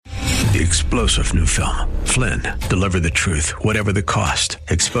The explosive new film, Flynn, deliver the truth, whatever the cost,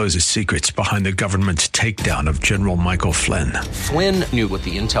 exposes secrets behind the government's takedown of General Michael Flynn. Flynn knew what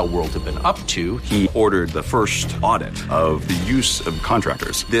the intel world had been up to. He ordered the first audit of the use of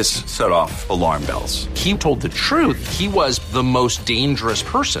contractors. This set off alarm bells. He told the truth. He was the most dangerous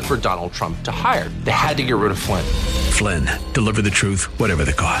person for Donald Trump to hire. They had to get rid of Flynn. Flynn, deliver the truth, whatever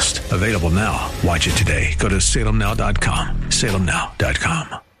the cost. Available now. Watch it today. Go to salemnow.com.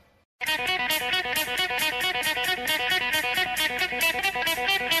 salemnow.com.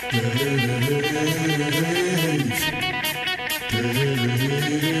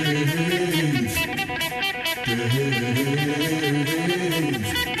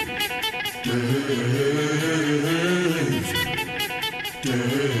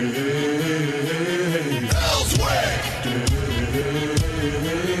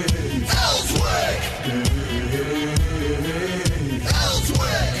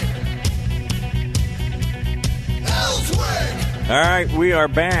 All right, we are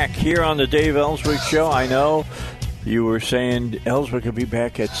back here on the Dave Elswick Show. I know you were saying Elswick will be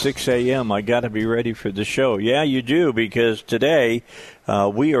back at 6 a.m. I got to be ready for the show. Yeah, you do, because today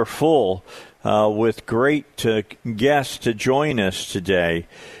we are full with great guests to join us today.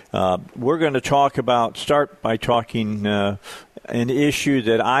 We're going to start by talking an issue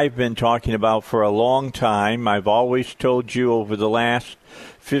that I've been talking about for a long time. I've always told you over the last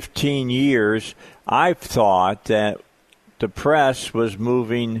 15 years, I've thought that the press was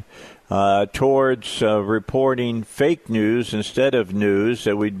moving towards reporting fake news instead of news,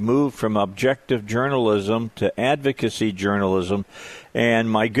 that we'd move from objective journalism to advocacy journalism. And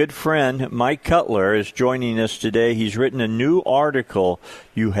my good friend Mike Cutler is joining us today. He's written a new article.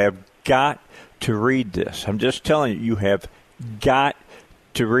 You have got to read this. I'm just telling you, you have got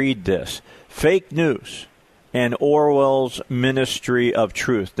to read this. Fake news and Orwell's Ministry of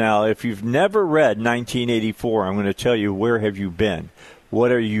Truth. Now, if you've never read 1984, I'm going to tell you, where have you been?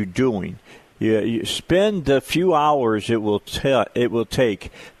 What are you doing? You spend the few hours it will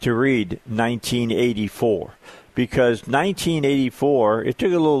take to read 1984, because 1984, it took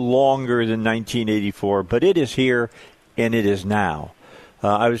a little longer than 1984, but it is here and it is now.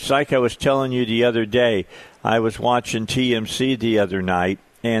 I was telling you the other day, I was watching TMC the other night,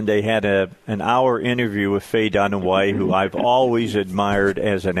 and they had an hour interview with Faye Dunaway, who I've always admired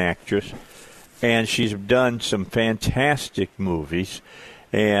as an actress. And she's done some fantastic movies.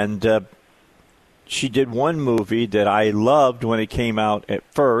 And she did one movie that I loved when it came out at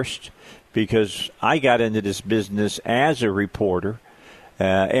first, because I got into this business as a reporter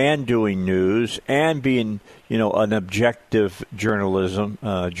and doing news and being, an objective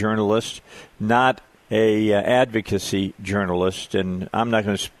journalist, not a advocacy journalist, and I'm not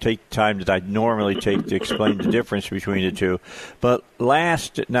going to take time that I normally take to explain the difference between the two. But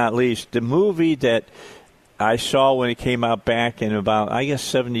last but not least, the movie that I saw when it came out back in about,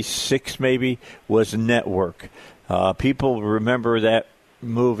 76 maybe, was Network. People remember that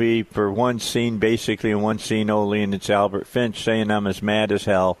movie for one scene, basically, and one scene only, and it's Albert Finch saying, "I'm as mad as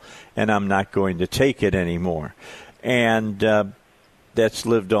hell, and I'm not going to take it anymore." And that's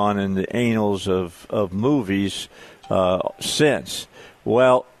lived on in the annals of movies since.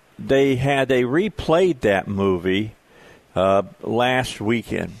 Well, they replayed that movie last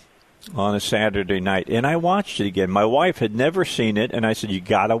weekend on a Saturday night, and I watched it again. My wife had never seen it, and I said, "You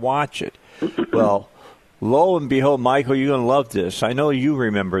got to watch it." Well, lo and behold, Michael, you're going to love this. I know you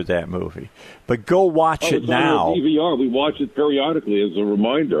remember that movie, but go watch it now. It's on DVR. We watch it periodically as a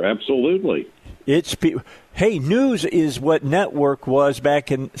reminder. Absolutely. Hey, news is what Network was back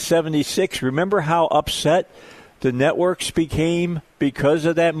in 76. Remember how upset the networks became because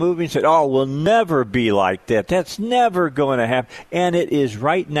of that movie? And said, "Oh, we'll never be like that. That's never going to happen." And it is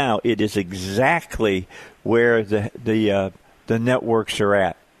right now. It is exactly where the networks are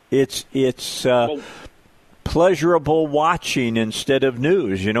at. It's pleasurable watching instead of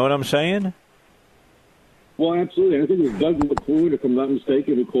news. You know what I'm saying? Well, absolutely. I think it was Doug McClure, if I'm not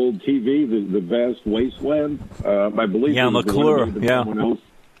mistaken, who called TV the vast wasteland. I believe. Yeah, McClure. Yeah.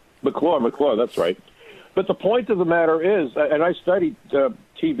 McClure. That's right. But the point of the matter is, and I studied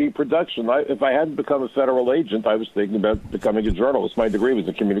TV production. If I hadn't become a federal agent, I was thinking about becoming a journalist. My degree was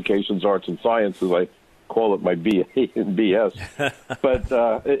in communications, arts, and sciences. I call it my BA and BS.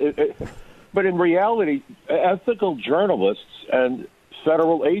 But in reality, ethical journalists and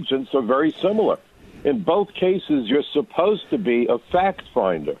federal agents are very similar. In both cases, you're supposed to be a fact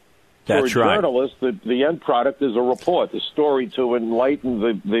finder. That's For a right. journalist, the end product is a report, a story to enlighten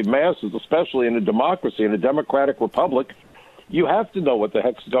the masses, especially in a democracy, in a democratic republic. You have to know what the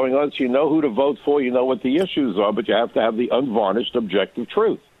heck's going on, so you know who to vote for, you know what the issues are, but you have to have the unvarnished objective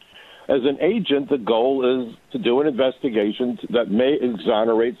truth. As an agent, the goal is to do an investigation that may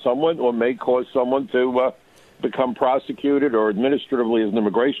exonerate someone or may cause someone to become prosecuted or administratively, as an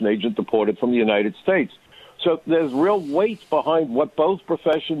immigration agent, deported from the United States. So there's real weight behind what both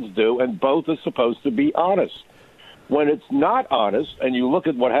professions do, and both are supposed to be honest. When it's not honest, and you look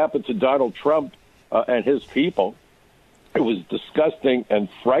at what happened to Donald Trump and his people, it was disgusting and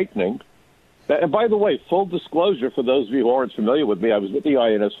frightening. And by the way, full disclosure for those of you who aren't familiar with me, I was with the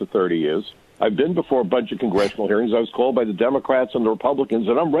INS for 30 years. I've been before a bunch of congressional hearings. I was called by the Democrats and the Republicans,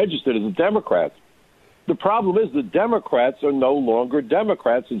 and I'm registered as a Democrat. The problem is the Democrats are no longer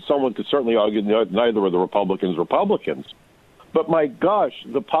Democrats, and someone could certainly argue neither are the Republicans Republicans. But my gosh,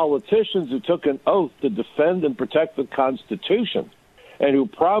 the politicians who took an oath to defend and protect the Constitution and who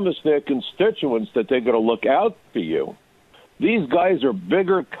promised their constituents that they're going to look out for you, these guys are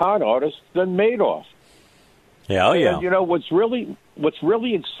bigger con artists than Madoff. Yeah, oh yeah. And, you know, what's really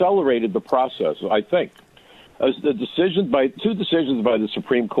accelerated the process, I think, is two decisions by the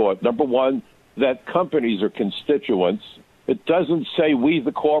Supreme Court. Number one, that companies are constituents. It doesn't say we,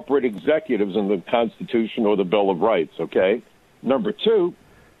 the corporate executives, in the Constitution or the Bill of Rights, okay? Number two,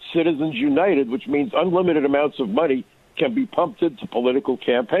 Citizens United, which means unlimited amounts of money can be pumped into political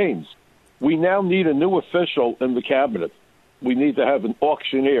campaigns. We now need a new official in the cabinet. We need to have an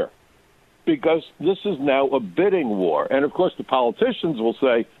auctioneer, because this is now a bidding war. And, of course, the politicians will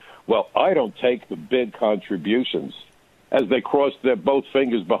say, well, I don't take the bid contributions, as they cross their both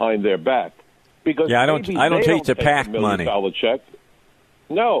fingers behind their back. Because I don't take the PAC money. Check.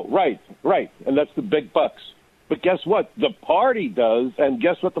 No, right. And that's the big bucks. But guess what? The party does, and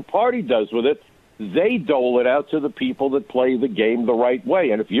guess what the party does with it? They dole it out to the people that play the game the right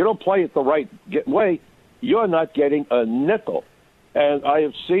way. And if you don't play it the right way, you're not getting a nickel. And I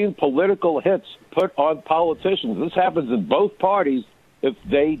have seen political hits put on politicians. This happens in both parties. If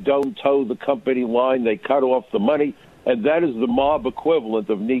they don't toe the company line, they cut off the money, and that is the mob equivalent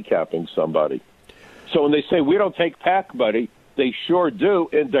of kneecapping somebody. So when they say we don't take PAC money, they sure do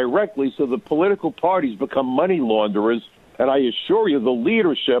indirectly, so the political parties become money launderers. And I assure you, the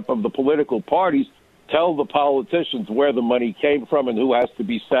leadership of the political parties tell the politicians where the money came from and who has to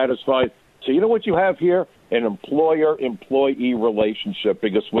be satisfied. So you know what you have here? An employer-employee relationship.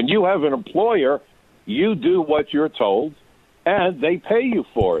 Because when you have an employer, you do what you're told, and they pay you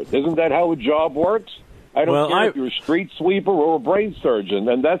for it. Isn't that how a job works? I don't care if you're a street sweeper or a brain surgeon,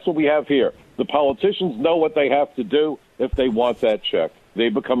 and that's what we have here. The politicians know what they have to do if they want that check. They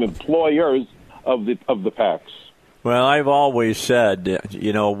become employers of the PACs. Well, I've always said,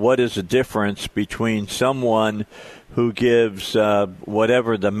 what is the difference between someone who gives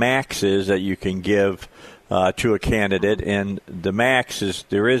whatever the max is that you can give to a candidate, and the max is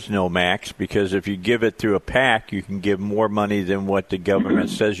there is no max, because if you give it through a PAC, you can give more money than what the government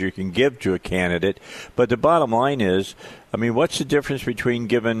says you can give to a candidate. But the bottom line is, what's the difference between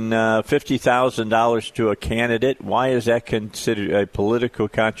giving $50,000 to a candidate? Why is that considered a political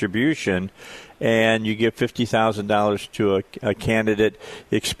contribution? And you give $50,000 to a candidate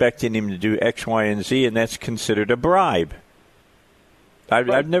expecting him to do X, Y, and Z, and that's considered a bribe.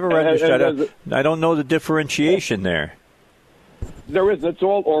 I've never understood. I don't know the differentiation there. There is. It's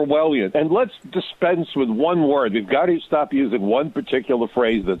all Orwellian. And let's dispense with one word. We've got to stop using one particular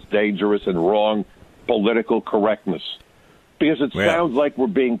phrase that's dangerous and wrong, political correctness. Because it sounds like we're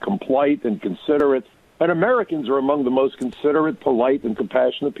being polite and considerate. And Americans are among the most considerate, polite, and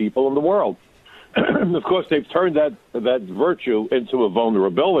compassionate people in the world. Of course, they've turned that virtue into a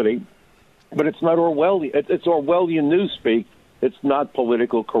vulnerability. But it's not Orwellian. It's Orwellian newspeak. It's not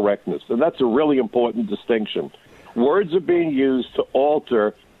political correctness. And that's a really important distinction. Words are being used to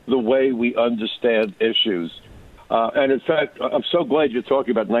alter the way we understand issues. And, in fact, I'm so glad you're talking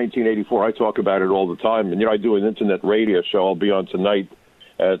about 1984. I talk about it all the time. And, I do an Internet radio show. I'll be on tonight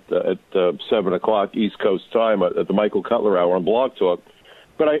at 7 o'clock East Coast time at the Michael Cutler Hour on Blog Talk.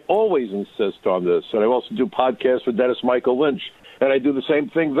 But I always insist on this. And I also do podcasts with Dennis Michael Lynch. And I do the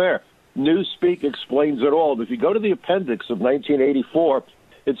same thing there. Newspeak explains it all. If you go to the appendix of 1984,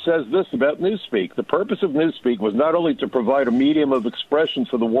 it says this about Newspeak. The purpose of Newspeak was not only to provide a medium of expression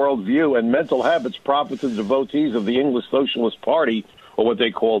for the worldview and mental habits proper to devotees of the English Socialist Party, or what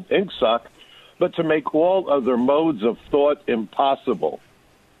they called INCSOC, but to make all other modes of thought impossible.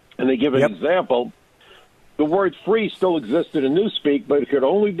 And they give an example. The word free still existed in Newspeak, but it could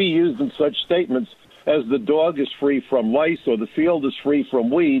only be used in such statements as the dog is free from lice or the field is free from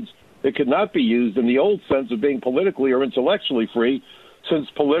weeds. It could not be used in the old sense of being politically or intellectually free, since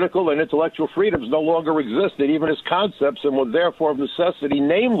political and intellectual freedoms no longer existed, even as concepts, and were therefore of necessity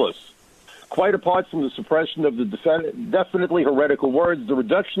nameless. Quite apart from the suppression of the definitely heretical words, the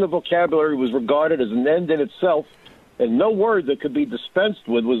reduction of vocabulary was regarded as an end in itself, and no word that could be dispensed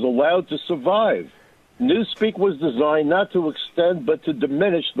with was allowed to survive. Newspeak was designed not to extend but to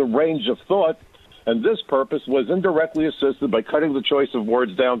diminish the range of thought, and this purpose was indirectly assisted by cutting the choice of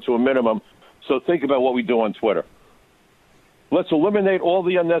words down to a minimum. So think about what we do on Twitter. Let's eliminate all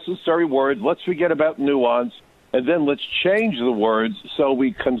the unnecessary words. Let's forget about nuance. And then let's change the words so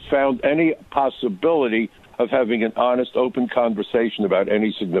we confound any possibility of having an honest, open conversation about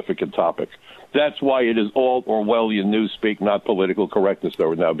any significant topic. That's why it is all Orwellian newspeak, not political correctness that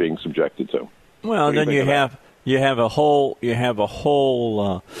we're now being subjected to. Well, then you have a whole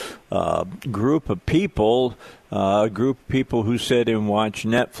group of people. A group of people who sit and watch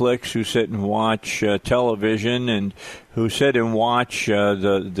Netflix, who sit and watch television, and who sit and watch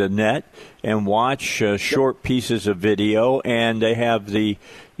the net and watch short pieces of video, and they have the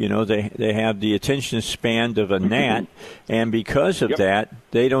they have the attention span of a gnat, and because of that,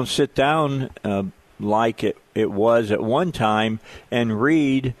 they don't sit down like it was at one time and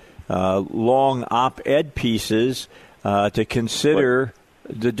read long op-ed pieces to consider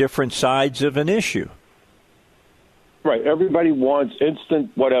the different sides of an issue. Right. Everybody wants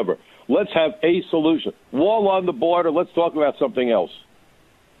instant whatever. Let's have a solution. Wall on the border. Let's talk about something else.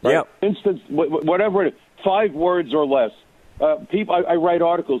 Right? Yep. Instant, whatever it is. 5 words or less. I write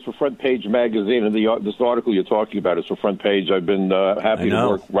articles for Front Page Magazine, and this article you're talking about is for Front Page. I've been happy to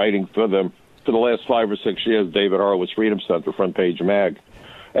work writing for them for the last 5 or 6 years. David Horowitz Freedom Center, Front Page Mag.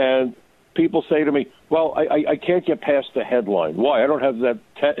 And people say to me, well, I can't get past the headline. Why? I don't have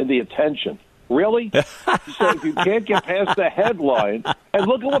the attention. Really? So if you can't get past the headline, and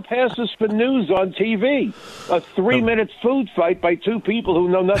look at what passes for news on TV, a 3-minute food fight by 2 people who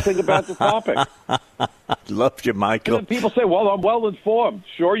know nothing about the topic. Love you, Michael. And people say, well, I'm well informed.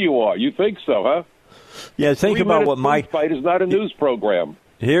 Sure you are. You think so, huh? Yeah, think about what Mike fight is not a news program.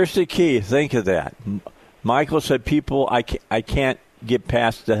 Here's the key. Think of that. Michael said, people, I can't get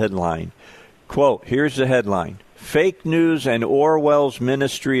past the headline. Quote, here's the headline. Fake news and Orwell's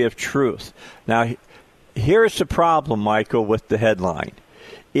Ministry of Truth. Now, here's the problem, Michael, with the headline.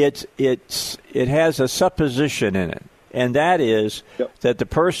 It has a supposition in it, and that is that the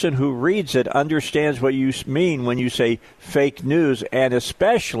person who reads it understands what you mean when you say fake news, and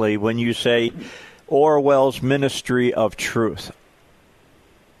especially when you say Orwell's Ministry of Truth.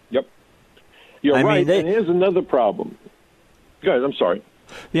 Yep. You're right, and here's another problem. Guys, I'm sorry.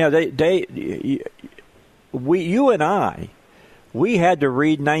 Yeah, you and I, we had to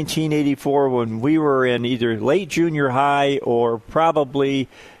read 1984 when we were in either late junior high or probably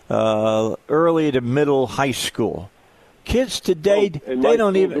early to middle high school. Kids today,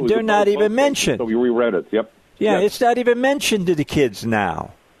 they're not even mentioned. So we reread it. Yep. Yeah, yep. It's not even mentioned to the kids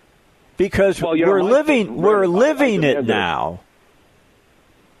now because we're living it now.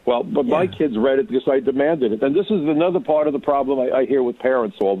 Well, but my kids read it because I demanded it. And this is another part of the problem I hear with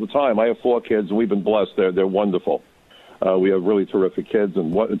parents all the time. I have 4 kids, and we've been blessed. They're wonderful. We have really terrific kids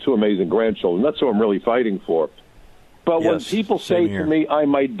and 2 amazing grandchildren. That's what I'm really fighting for. But when people say to me, I'm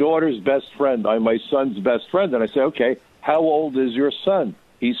my daughter's best friend, I'm my son's best friend, and I say, okay, how old is your son?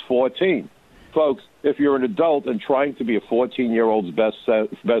 He's 14. Folks, if you're an adult and trying to be a 14-year-old's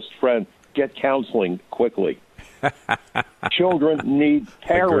best friend, get counseling quickly. Children need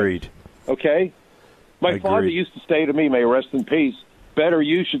parents. Agreed. Okay? My father used to say to me, may he rest in peace, better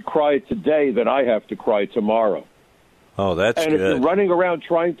you should cry today than I have to cry tomorrow. Oh, that's good. And if you're running around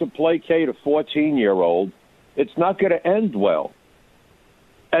trying to placate a 14-year-old, it's not going to end well.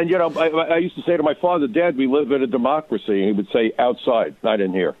 And, I used to say to my father, Dad, we live in a democracy. And he would say, outside, not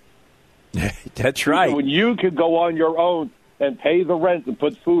in here. That's right. When you can go on your own and pay the rent and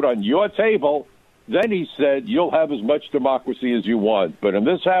put food on your table, then he said, you'll have as much democracy as you want. But in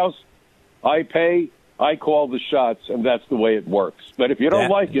this house, I pay, I call the shots, and that's the way it works. But if you don't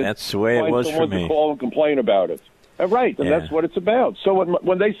like it, that's the way it was for me. Find someone to call and complain about it. Right, and that's what it's about. So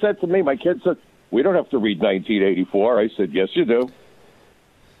when they said to me, my kids said, we don't have to read 1984, I said, yes, you do.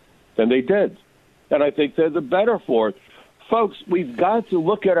 And they did. And I think they're the better for it. Folks, we've got to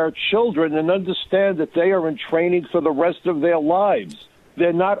look at our children and understand that they are in training for the rest of their lives.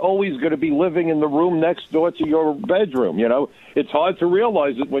 They're not always going to be living in the room next door to your bedroom. It's hard to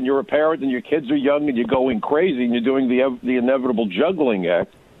realize it when you're a parent and your kids are young and you're going crazy and you're doing the inevitable juggling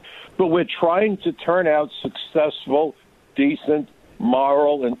act. But we're trying to turn out successful, decent,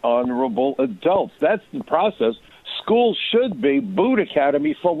 moral, and honorable adults. That's the process. School should be boot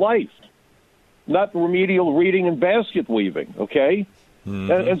academy for life, not remedial reading and basket weaving, okay?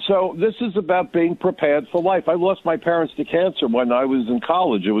 Mm-hmm. And so this is about being prepared for life. I lost my parents to cancer when I was in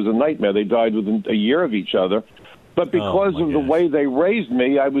college. It was a nightmare. They died within a year of each other. But because of the way they raised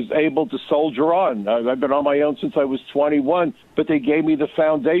me, I was able to soldier on. I've been on my own since I was 21, but they gave me the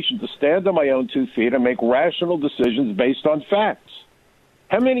foundation to stand on my own 2 feet and make rational decisions based on facts.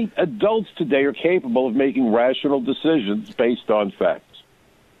 How many adults today are capable of making rational decisions based on facts?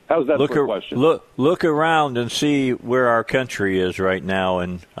 How's that for a question? Look around and see where our country is right now,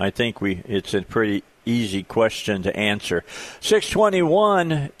 and I think it's a pretty easy question to answer.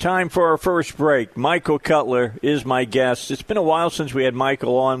 6:21, time for our first break. Michael Cutler is my guest. It's been a while since we had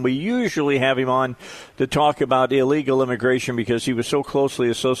Michael on. We usually have him on to talk about illegal immigration because he was so closely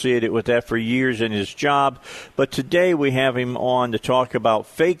associated with that for years in his job. But today we have him on to talk about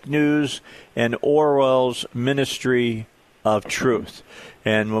fake news and Orwell's Ministry of Truth.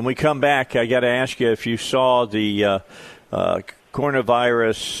 And when we come back, I got to ask you if you saw the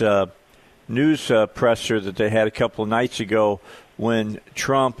coronavirus news presser that they had a couple of nights ago when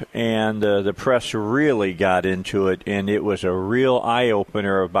Trump and the press really got into it, and it was a real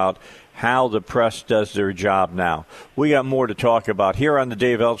eye-opener about how the press does their job now. We got more to talk about here on the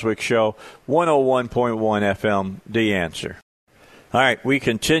Dave Elswick Show, 101.1 FM, The Answer. All right, we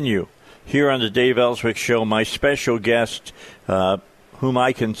continue here on the Dave Elswick Show. My special guest, whom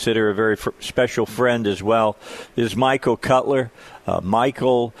I consider a very special friend as well, is Michael Cutler.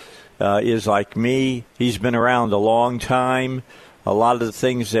 Michael is like me. He's been around a long time. A lot of the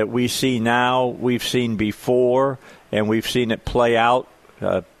things that we see now, we've seen before, and we've seen it play out.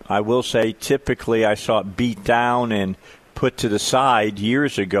 I will say typically I saw it beat down and put to the side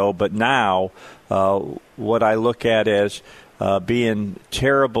years ago, but now what I look at as being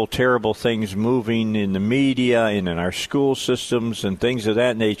terrible, terrible things moving in the media and in our school systems and things of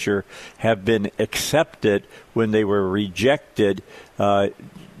that nature have been accepted when they were rejected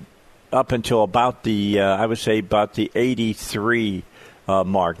up until about I would say about the 83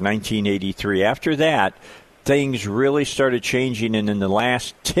 mark, 1983. After that, things really started changing, and in the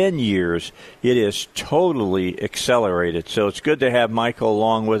last 10 years, it is totally accelerated. So it's good to have Michael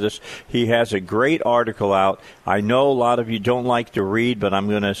along with us. He has a great article out. I know a lot of you don't like to read, but I'm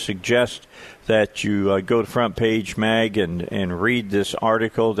going to suggest that you go to Front Page Mag and read this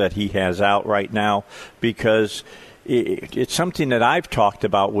article that he has out right now, because it's something that I've talked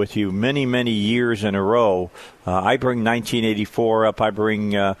about with you many, many years in a row. I bring 1984 up. I bring,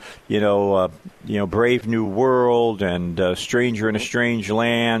 Brave New World and Stranger in a Strange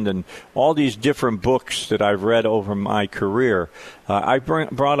Land and all these different books that I've read over my career. I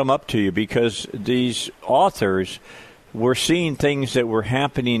brought them up to you because these authors were seeing things that were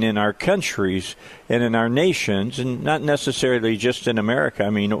happening in our countries and in our nations, and not necessarily just in America. I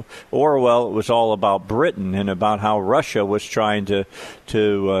mean, Orwell, it was all about Britain and about how Russia was trying to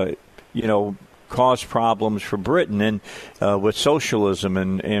cause problems for Britain, and with socialism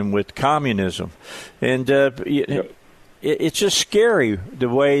and with communism. And it's just scary the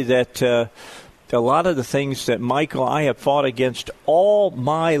way that a lot of the things that, Michael, I have fought against all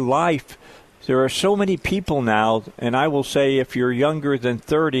my life. There are so many people now, and I will say if you're younger than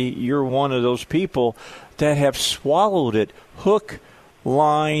 30, you're one of those people that have swallowed it hook,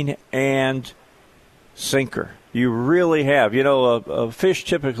 line, and sinker. You really have. You know, a fish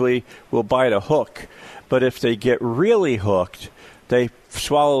typically will bite a hook, but if they get really hooked, they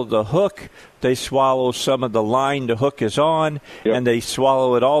swallow the hook, they swallow some of the line the hook is on, and they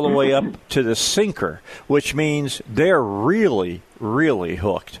swallow it all the way up to the sinker, which means they're really, really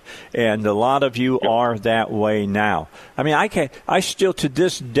hooked. And a lot of you are that way now. I mean, I still to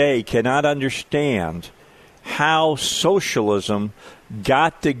this day cannot understand how socialism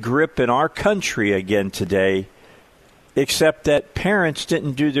got the grip in our country again today, except that parents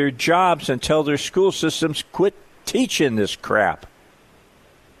didn't do their jobs and tell their school systems quit teaching this crap.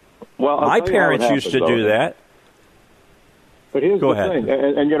 Well, my parents used to do that. But here's the thing,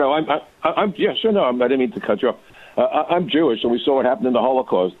 and I didn't mean to cut you off. I'm Jewish, and we saw what happened in the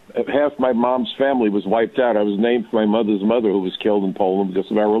Holocaust. Half my mom's family was wiped out. I was named for my mother's mother, who was killed in Poland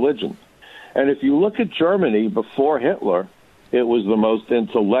because of our religion. And if you look at Germany before Hitler, it was the most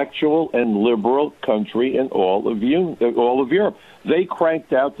intellectual and liberal country in all of Europe. They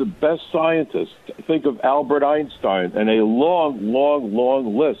cranked out the best scientists. Think of Albert Einstein and a long, long,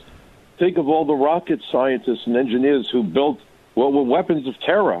 long list. Think of all the rocket scientists and engineers who built what were weapons of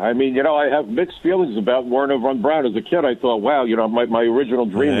terror. I mean, I have mixed feelings about Werner von Braun. As a kid, I thought, wow, my original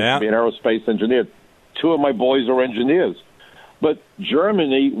dream was to be an aerospace engineer. 2 of my boys are engineers. But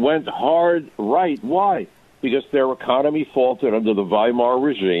Germany went hard right. Why? Because their economy faltered under the Weimar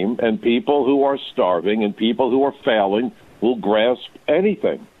regime, and people who are starving and people who are failing will grasp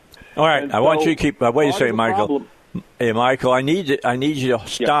anything. All right, And I want you to keep. Wait a second, Michael. Problem, Hey, Michael, I need you to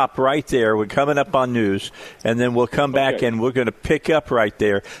stop right there. We're coming up on news, and then we'll come back and we're going to pick up right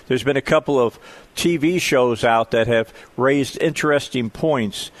there. There's been a couple of TV shows out that have raised interesting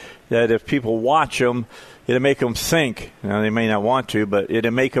points that if people watch them, it'll make them think. Now, they may not want to, but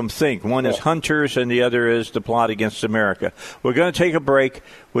it'll make them think. One is Hunters, and the other is The Plot Against America. We're going to take a break.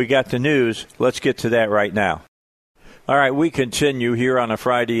 We got the news. Let's get to that right now. All right, we continue here on a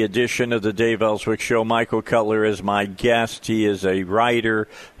Friday edition of the Dave Elswick Show. Michael Cutler is my guest. He is a writer.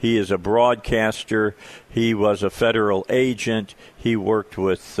 He is a broadcaster. He was a federal agent. He worked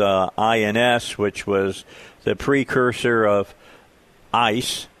with INS, which was the precursor of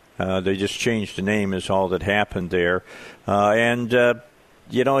ICE. They just changed the name is all that happened there.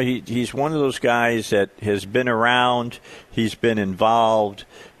 He's one of those guys that has been around. He's been involved.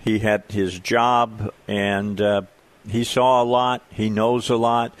 He had his job, and he saw a lot, he knows a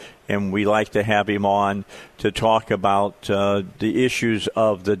lot, and we like to have him on to talk about the issues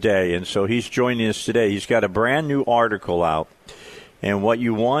of the day. And so he's joining us today. He's got a brand new article out, and what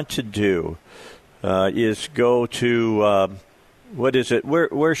you want to do is go to, what is it?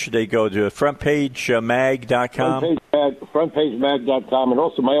 Where should they go to? FrontPageMag.com? FrontPageMag.com, and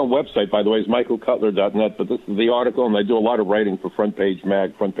also my own website, by the way, is michaelcutler.net, but this is the article, and I do a lot of writing for Front Page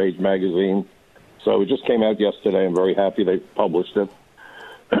Mag, Front Page Magazine. So it just came out yesterday. I'm very happy they published it.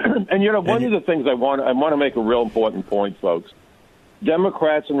 And, one of the things I want to make a real important point, folks.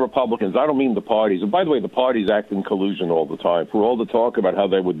 Democrats and Republicans, I don't mean the parties. And by the way, the parties act in collusion all the time. For all the talk about how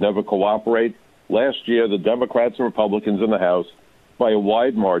they would never cooperate, last year the Democrats and Republicans in the House, by a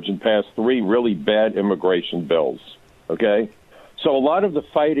wide margin, passed 3 really bad immigration bills. Okay? So a lot of the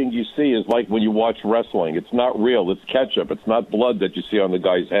fighting you see is like when you watch wrestling. It's not real. It's ketchup. It's not blood that you see on the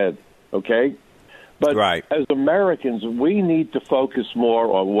guy's head. Okay? But as Americans, we need to focus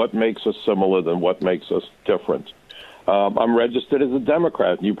more on what makes us similar than what makes us different. I'm registered as a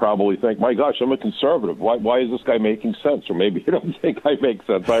Democrat, and you probably think, my gosh, I'm a conservative. Why is this guy making sense? Or maybe you don't think I make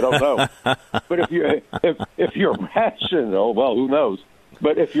sense. I don't know. But if you're rational, well, who knows?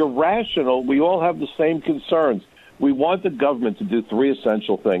 But if you're rational, we all have the same concerns. We want the government to do 3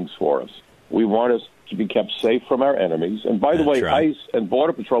 essential things for us. We want us to be kept safe from our enemies. And by the way, ICE and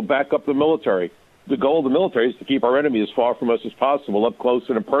Border Patrol back up the military. The goal of the military is to keep our enemy as far from us as possible, up close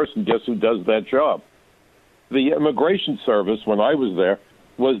and in person. Guess who does that job? The Immigration Service, when I was there,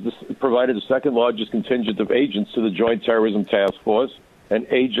 provided the second largest contingent of agents to the Joint Terrorism Task Force and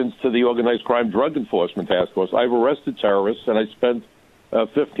agents to the Organized Crime Drug Enforcement Task Force. I've arrested terrorists, and I spent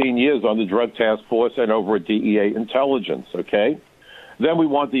 15 years on the Drug Task Force and over at DEA Intelligence, okay? Then we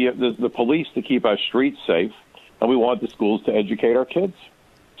want the police to keep our streets safe, and we want the schools to educate our kids.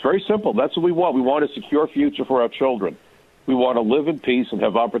 It's very simple. That's what we want. We want a secure future for our children. We want to live in peace and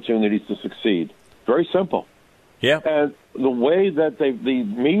have opportunities to succeed. Very simple. Yeah. And the way that the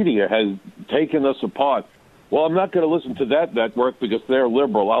media has taken us apart, well, I'm not going to listen to that network because they're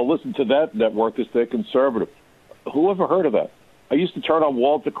liberal. I'll listen to that network because they're conservative. Who ever heard of that? I used to turn on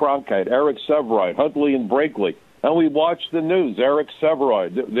Walter Cronkite, Eric Sevareid, Huntley and Brinkley, and we watched the news. Eric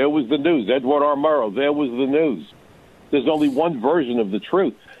Sevareid, there was the news. Edward R. Murrow, there was the news. There's only one version of the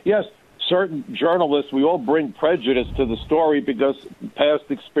truth. Yes, certain journalists, we all bring prejudice to the story because past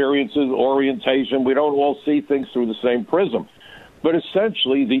experiences, orientation, we don't all see things through the same prism. But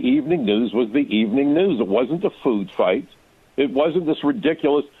essentially, the evening news was the evening news. It wasn't a food fight. It wasn't this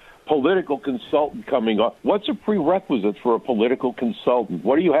ridiculous political consultant coming up. What's a prerequisite for a political consultant?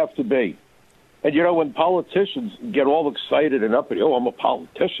 What do you have to be? And, when politicians get all excited and uppity, I'm a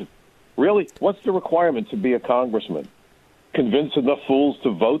politician. Really? What's the requirement to be a congressman? Convince enough fools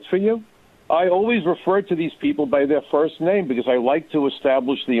to vote for you? I always refer to these people by their first name because I like to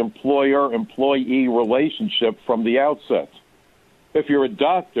establish the employer-employee relationship from the outset. If you're a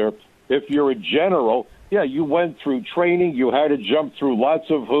doctor, if you're a general, you went through training, you had to jump through lots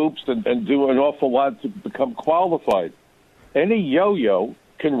of hoops and do an awful lot to become qualified. Any yo-yo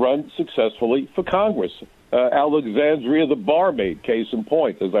can run successfully for Congress. Alexandria the barmaid, case in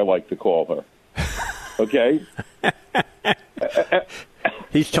point, as I like to call her. Okay?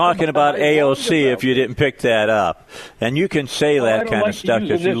 He's talking about AOC if you didn't pick that up. And you can say that kind of stuff.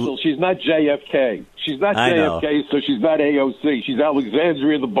 She's not JFK. She's not JFK, so she's not AOC. She's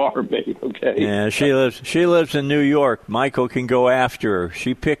Alexandria the barmaid, okay? Yeah, she lives in New York. Michael can go after her.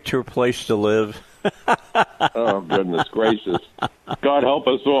 She picked her place to live. Oh, goodness gracious. God help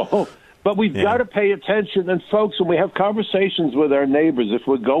us all. But we've got to pay attention. And, folks, when we have conversations with our neighbors, if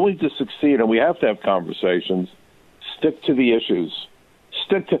we're going to succeed, and we have to have conversations, stick to the issues.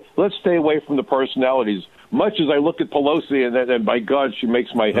 let's stay away from the personalities. Much as I look at Pelosi and my God, she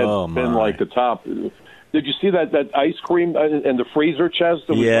makes my head spin like the top. Did you see that ice cream in the freezer chest?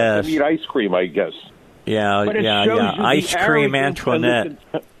 It was yes. Eat ice cream, I guess. Yeah. Ice cream Antoinette.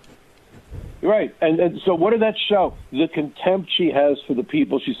 Right, and so what did that show? The contempt she has for the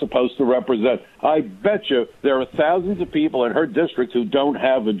people she's supposed to represent. I bet you there are thousands of people in her district who don't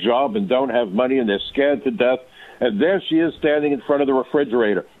have a job and don't have money, and they're scared to death. And there she is standing in front of the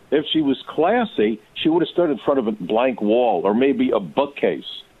refrigerator. If she was classy, she would have stood in front of a blank wall or maybe a bookcase.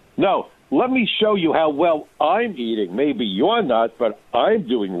 No, let me show you how well I'm eating. Maybe you're not, but I'm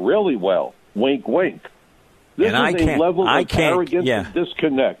doing really well. Wink, wink. This is a level of arrogance and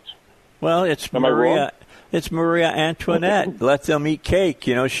disconnect. Well, it's Maria. It's Maria Antoinette. Let them eat cake.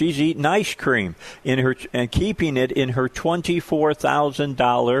 She's eating ice cream and keeping it in her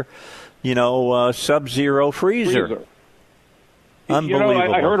 $24,000, Sub-Zero freezer.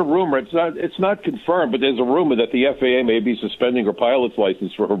 Unbelievable. I heard a rumor. It's not confirmed, but there's a rumor that the FAA may be suspending her pilot's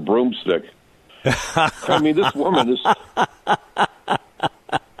license for her broomstick. I mean, this woman is. I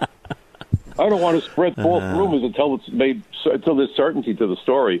don't want to spread false rumors until there's certainty to the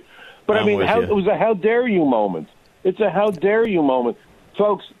story. But I mean, it was a how dare you moment. It's a how dare you moment.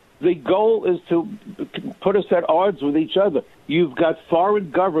 Folks, the goal is to put us at odds with each other. You've got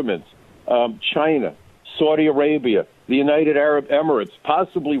foreign governments, China, Saudi Arabia, the United Arab Emirates,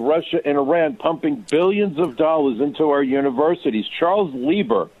 possibly Russia and Iran, pumping billions of dollars into our universities. Charles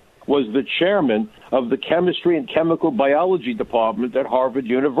Lieber was the chairman of the chemistry and chemical biology department at Harvard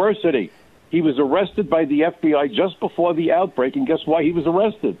University. He was arrested by the FBI just before the outbreak, and guess why he was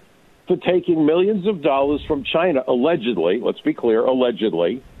arrested? For taking millions of dollars from China, allegedly, let's be clear,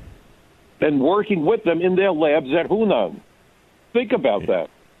 allegedly, and working with them in their labs at Hunan. Think about that.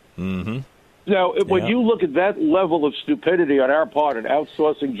 Mm-hmm. Now, when you look at that level of stupidity on our part in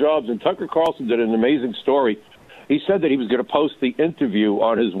outsourcing jobs, and Tucker Carlson did an amazing story. He said that he was going to post the interview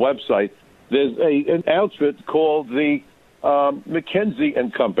on his website. There's an outfit called the McKinsey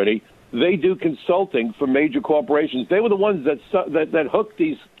and Company. They do consulting for major corporations. They were the ones that hooked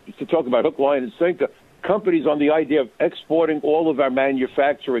these, to talk about hook, line, and sinker, companies on the idea of exporting all of our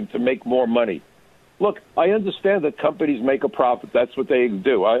manufacturing to make more money. Look, I understand that companies make a profit. That's what they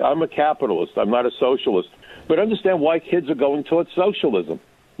do. I'm a capitalist. I'm not a socialist. But understand why kids are going towards socialism.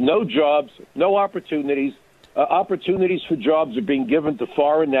 No jobs, no opportunities. Opportunities for jobs are being given to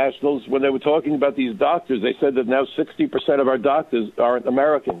foreign nationals. When they were talking about these doctors, they said that now 60% of our doctors aren't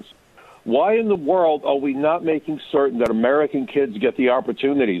Americans. Why in the world are we not making certain that American kids get the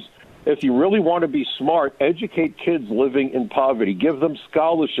opportunities? If you really want to be smart, educate kids living in poverty. Give them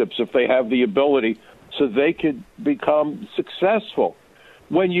scholarships if they have the ability so they could become successful.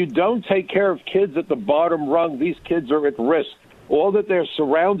 When you don't take care of kids at the bottom rung, these kids are at risk. All that they're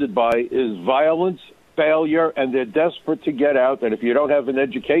surrounded by is violence, failure, and they're desperate to get out. And if you don't have an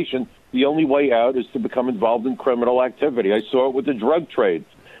education, the only way out is to become involved in criminal activity. I saw it with the drug trade.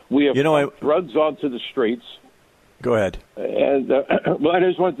 We have drugs onto the streets. Go ahead. And well, I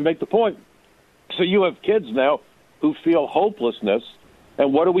just wanted to make the point. So you have kids now who feel hopelessness.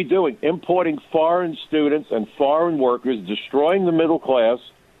 And what are we doing? Importing foreign students and foreign workers, destroying the middle class.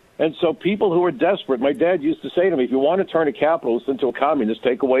 And so people who are desperate, my dad used to say to me, if you want to turn a capitalist into a communist,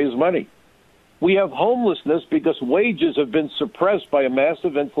 take away his money. We have homelessness because wages have been suppressed by a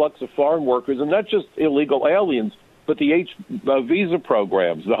massive influx of foreign workers, and not just illegal aliens, but the visa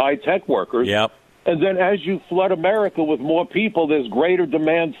programs, the high-tech workers. Yep. And then as you flood America with more people, there's greater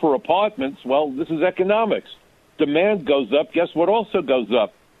demand for apartments. Well, this is economics. Demand goes up. Guess what also goes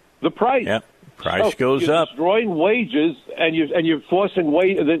up? The price. Yep. Price goes up. You're destroying wages, and you're forcing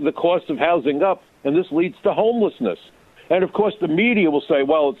the cost of housing up, and this leads to homelessness. And, of course, the media will say,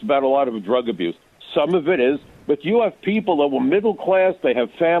 well, it's about a lot of drug abuse. Some of it is, but you have people that were middle class, they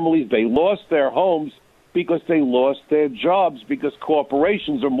have families, they lost their homes because they lost their jobs, because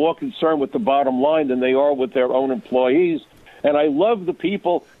corporations are more concerned with the bottom line than they are with their own employees. And I love the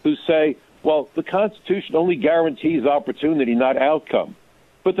people who say, well, the Constitution only guarantees opportunity, not outcome.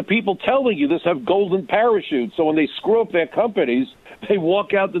 But the people telling you this have golden parachutes, so when they screw up their companies, they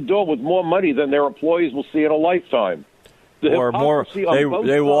walk out the door with more money than their employees will see in a lifetime. Or more,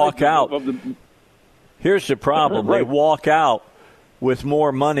 they walk out. Here's the problem. Right. They walk out with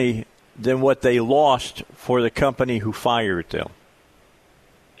more money than what they lost for the company who fired them.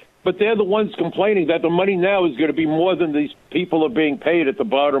 But they're the ones complaining that the money now is going to be more than these people are being paid at the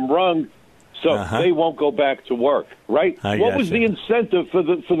bottom rung, so they won't go back to work, right? What was the incentive for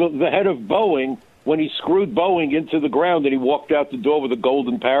the head of Boeing when he screwed Boeing into the ground and he walked out the door with a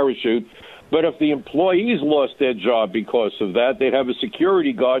golden parachute? But if the employees lost their job because of that, they'd have a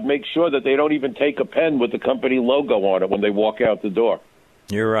security guard make sure that they don't even take a pen with the company logo on it when they walk out the door.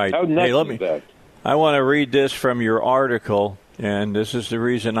 You're right. How nuts is that? I want to read this from your article, and this is the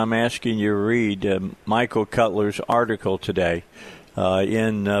reason I'm asking you to read Michael Cutler's article today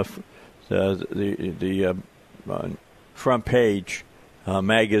in the front page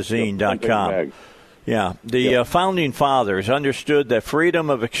magazine.com. Yeah, the founding fathers understood that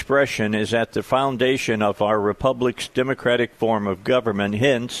freedom of expression is at the foundation of our republic's democratic form of government.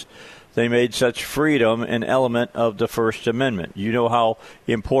 Hence, they made such freedom an element of the First Amendment. You know how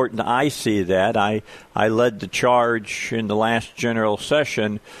important I see that. I led the charge in the last general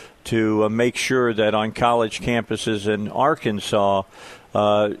session to make sure that on college campuses in Arkansas,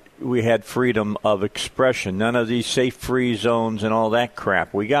 we had freedom of expression. None of these safe free zones and all that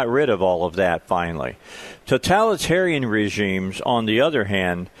crap. We got rid of all of that finally. Totalitarian regimes, on the other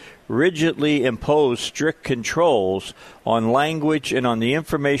hand, rigidly impose strict controls on language and on the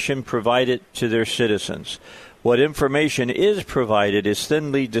information provided to their citizens. What information is provided is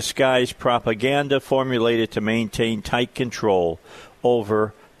thinly disguised propaganda formulated to maintain tight control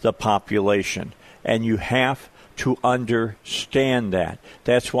over the population. And you have to understand that.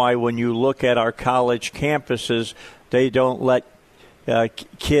 That's why when you look at our college campuses, they don't let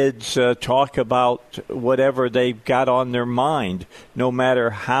kids talk about whatever they've got on their mind, no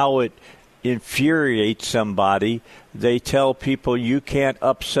matter how it infuriates somebody. They tell people you can't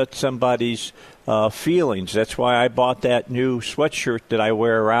upset somebody's feelings. That's why I bought that new sweatshirt that I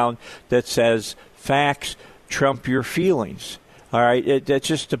wear around that says, facts trump your feelings. All right, that's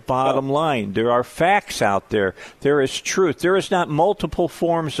just the bottom line. There are facts out there. There is truth. There is not multiple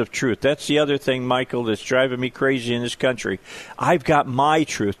forms of truth. That's the other thing, Michael, that's driving me crazy in this country. I've got my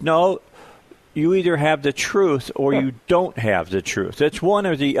truth. No, you either have the truth or you don't have the truth. It's one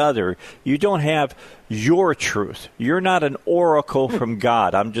or the other. You don't have your truth. You're not an oracle from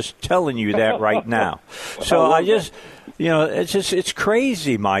God. I'm just telling you that right now. So I just, it's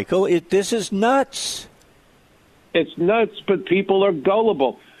crazy, Michael. This is nuts. It's nuts, but people are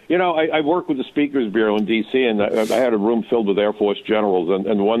gullible. I work with the Speakers Bureau in D.C., and I had a room filled with Air Force generals,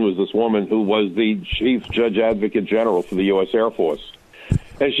 and one was this woman who was the chief judge advocate general for the U.S. Air Force.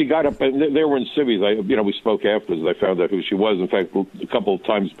 And she got up, and they were in civvies. We spoke afterwards. I found out who she was. In fact, a couple of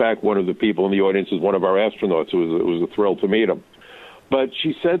times back, one of the people in the audience is one of our astronauts. It was a thrill to meet him. But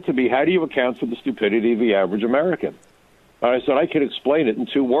she said to me, how do you account for the stupidity of the average American? I said, I can explain it in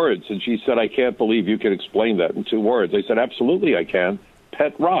 2 words. And she said, I can't believe you can explain that in 2 words. I said, absolutely I can.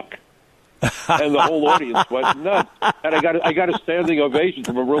 Pet rock. And the whole audience went nuts. And I got a standing ovation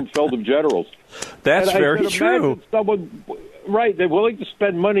from a room filled of generals. That's very true. Someone, right, they're willing to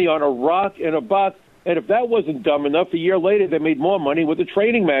spend money on a rock and a box. And if that wasn't dumb enough, a year later they made more money with a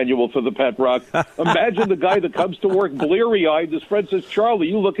training manual for the pet rock. Imagine the guy that comes to work bleary-eyed. His friend says, Charlie,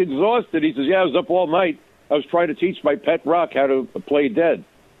 you look exhausted. He says, yeah, I was up all night. I was trying to teach my pet rock how to play dead.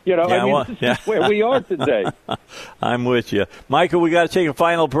 This is where we are today. I'm with you. Michael, we got to take a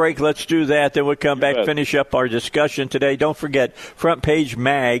final break. Let's do that. Then we'll come back, finish up our discussion today. Don't forget,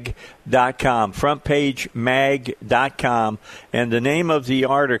 frontpagemag.com, frontpagemag.com. And the name of the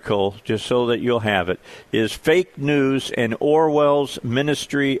article, just so that you'll have it, is Fake News and Orwell's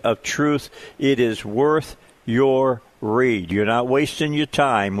Ministry of Truth. It is worth your read. You're not wasting your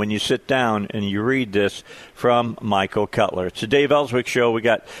time when you sit down and you read this from Michael Cutler. It's the Dave Elswick Show. We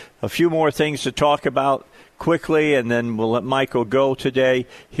got a few more things to talk about quickly, and then we'll let Michael go today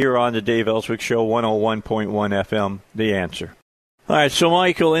here on the Dave Elswick Show, 101.1 FM, The Answer. All right, so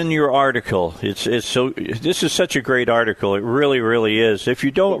Michael, in your article, this is such a great article. It really, really is. If you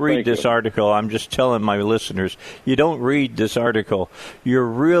don't read this article, I'm just telling my listeners, you don't read this article,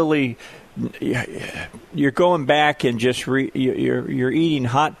 you're going back and just you're eating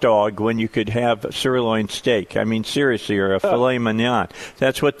hot dog when you could have sirloin steak. I mean, seriously, or a filet mignon.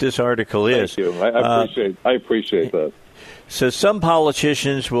 That's what this article is. Thank you. I appreciate that. So some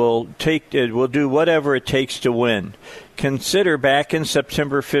politicians will do whatever it takes to win. Consider back in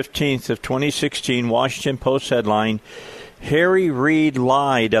September 15th of 2016, Washington Post headline, Harry Reid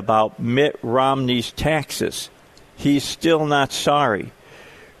lied about Mitt Romney's taxes. He's still not sorry.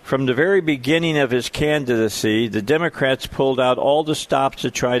 From the very beginning of his candidacy, the Democrats pulled out all the stops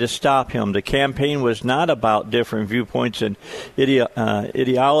to try to stop him. The campaign was not about different viewpoints and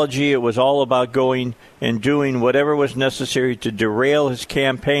ideology. It was all about going and doing whatever was necessary to derail his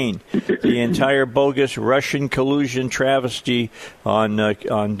campaign. The entire bogus Russian collusion travesty on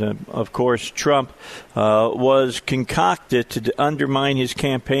of course, Trump was concocted to undermine his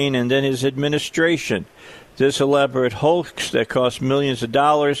campaign and then his administration. This elaborate hoax that cost millions of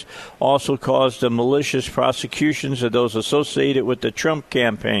dollars also caused the malicious prosecutions of those associated with the Trump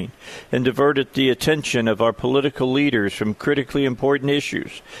campaign and diverted the attention of our political leaders from critically important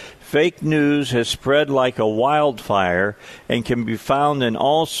issues. Fake news has spread like a wildfire and can be found in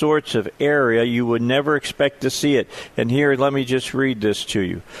all sorts of area you would never expect to see it. And here, let me just read this to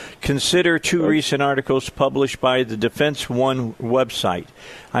you. Consider two recent articles published by the Defense One website.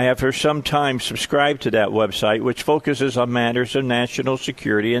 I have for some time subscribed to that website, which focuses on matters of national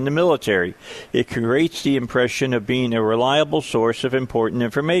security and the military. It creates the impression of being a reliable source of important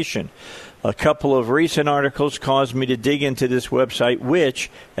information. A couple of recent articles caused me to dig into this website,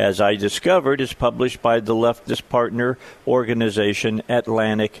 which, as I discovered, is published by the leftist partner organization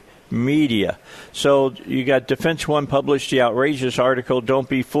Atlantic Media. So you got Defense One published the outrageous article, "Don't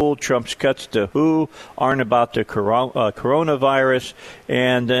Be Fooled, Trump's Cuts to Who Aren't About the Coronavirus."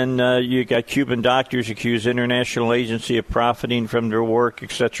 And then you got Cuban doctors accuse international agency of profiting from their work,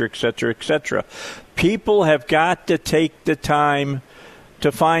 et cetera, et cetera, et cetera. People have got to take the time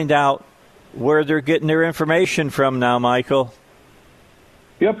to find out where they're getting their information from now, Michael.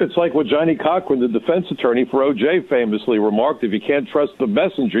 Yep, it's like what Johnny Cochran, the defense attorney for O.J., famously remarked, if you can't trust the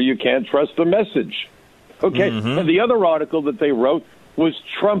messenger, you can't trust the message. Okay, And the other article that they wrote was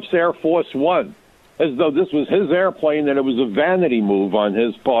Trump's Air Force One, as though this was his airplane and it was a vanity move on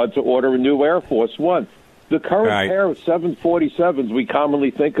his part to order a new Air Force One. The current pair of 747s we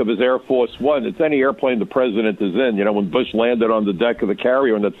commonly think of as Air Force One. It's any airplane the president is in. You know, when Bush landed on the deck of the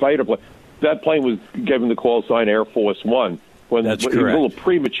carrier in that fighter plane, that plane was given the call sign Air Force One. That's correct. He was a little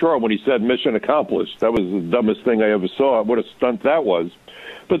premature when he said mission accomplished. That was the dumbest thing I ever saw. What a stunt that was.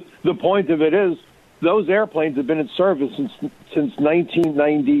 But the point of it is, those airplanes have been in service since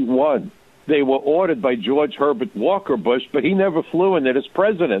 1991. They were ordered by George Herbert Walker Bush, but he never flew in it as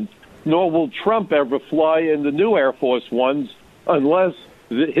president, nor will Trump ever fly in the new Air Force Ones unless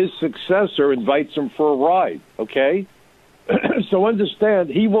his successor invites him for a ride, okay? So understand,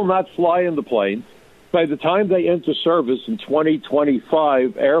 he will not fly in the plane. By the time they enter service in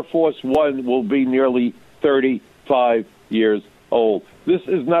 2025, Air Force One will be nearly 35 years old. This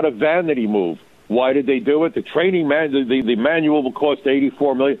is not a vanity move. Why did they do it? The training the manual will cost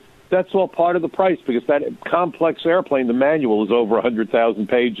 $84 million. That's all part of the price because that complex airplane, the manual, is over 100,000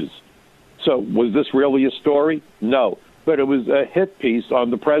 pages. So was this really a story? No. But it was a hit piece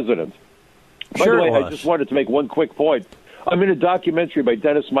on the president. By the way, I just wanted to make one quick point. I'm in a documentary by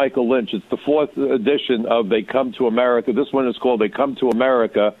Dennis Michael Lynch. It's the 4th edition of They Come to America. This one is called They Come to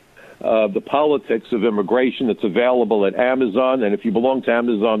America, The Politics of Immigration. It's available at Amazon, and if you belong to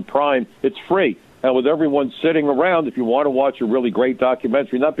Amazon Prime, it's free. And with everyone sitting around, if you want to watch a really great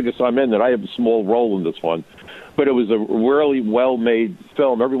documentary, not because I'm in it, I have a small role in this one, but it was a really well-made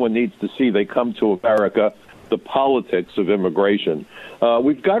film. Everyone needs to see They Come to America, The Politics of Immigration.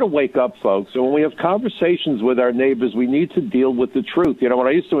 We've got to wake up, folks. And when we have conversations with our neighbors, we need to deal with the truth. You know, when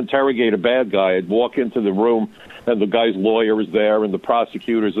I used to interrogate a bad guy, I'd walk into the room, and the guy's lawyer is there, and the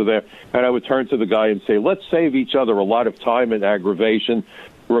prosecutors are there, and I would turn to the guy and say, let's save each other a lot of time and aggravation.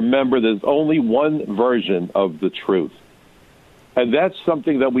 Remember, there's only one version of the truth. And that's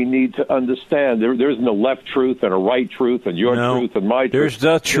something that we need to understand. There isn't a left truth and a right truth and your truth and my truth. There's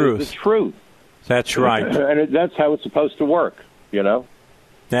the truth. There's the truth. That's right. And that's how it's supposed to work, you know?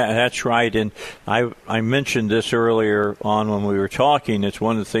 That's right. And I mentioned this earlier on when we were talking. It's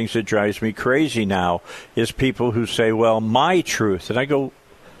one of the things that drives me crazy now is people who say, well, my truth. And I go,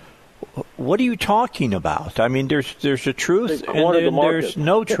 what are you talking about? I mean, there's a truth and then there's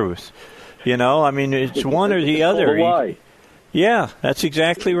no truth. You know, I mean, it's one or the other. Why? Yeah, that's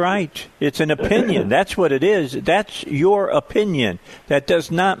exactly right. It's an opinion. That's what it is. That's your opinion. That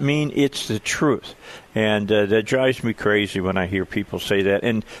does not mean it's the truth. And that drives me crazy when I hear people say that.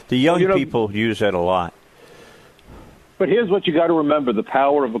 And the young people use that a lot. But here's what you got to remember, the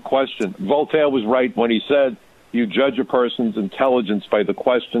power of a question. Voltaire was right when he said, you judge a person's intelligence by the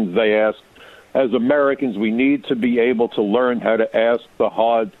questions they ask. As Americans, we need to be able to learn how to ask the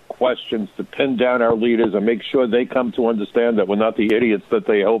hard questions to pin down our leaders and make sure they come to understand that we're not the idiots that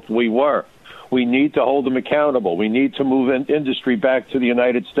they hoped we were. We need to hold them accountable. We need to move industry back to the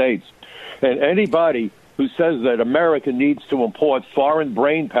United States. And anybody who says that America needs to import foreign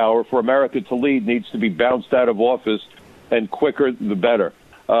brain power for America to lead needs to be bounced out of office, and quicker the better.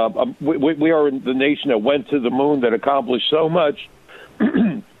 We are the nation that went to the moon, that accomplished so much.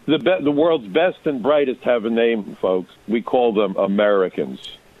 The world's best and brightest have a name, folks. We call them Americans.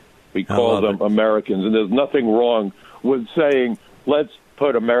 We call them Americans. And there's nothing wrong with saying, let's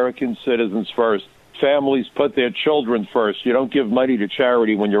put American citizens first. families put their children first. You don't give money to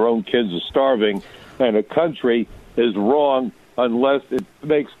charity when your own kids are starving, and a country is wrong unless it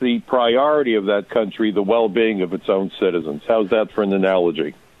makes the priority of that country the well-being of its own citizens. How's that for an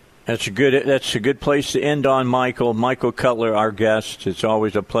analogy? That's a good place to end on, Michael. Michael Cutler, our guest. It's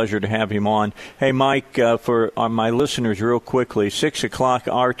always a pleasure to have him on. Hey, Mike, for my listeners, real quickly, 6 o'clock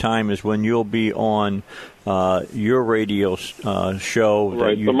our time is when you'll be on your radio show.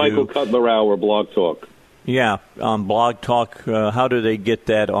 Right, the Michael Cutler Hour, Blog Talk. Yeah, on Blog Talk. How do they get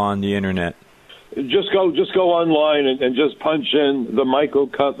that on the Internet? Just go online and just punch in the Michael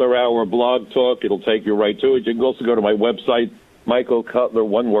Cutler Hour Blog Talk. It'll take you right to it. You can also go to my website, Michael Cutler,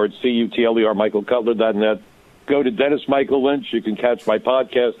 one word, Cutler, michaelcutler.net. Go to Dennis Michael Lynch. You can catch my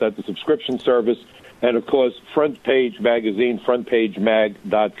podcast at the subscription service. And, of course, Front Page Magazine,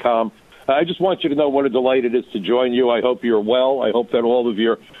 frontpagemag.com. I just want you to know what a delight it is to join you. I hope you're well. I hope that all of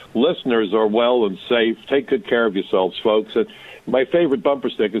your listeners are well and safe. Take good care of yourselves, folks. And my favorite bumper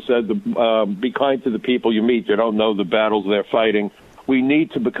sticker said, be kind to the people you meet. You don't know the battles they're fighting. We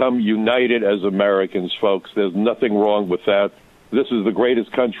need to become united as Americans, folks. There's nothing wrong with that. This is the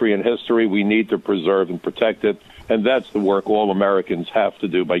greatest country in history. We need to preserve and protect it. And that's the work all Americans have to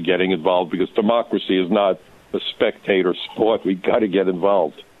do by getting involved, because democracy is not a spectator sport. We've got to get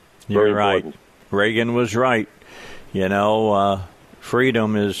involved. You're right. Reagan was right. You know,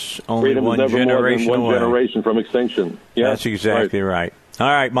 freedom is only one generation away. One generation from extinction. Yeah, that's exactly right. All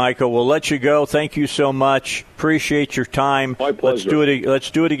right, Michael, we'll let you go. Thank you so much. Appreciate your time. My pleasure. Let's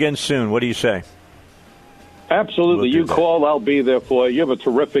do it again soon. What do you say? Absolutely. You call, I'll be there for you. You have a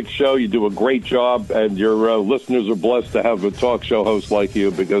terrific show. You do a great job, and your listeners are blessed to have a talk show host like you,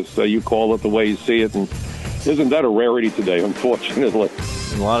 because you call it the way you see it. And isn't that a rarity today, unfortunately?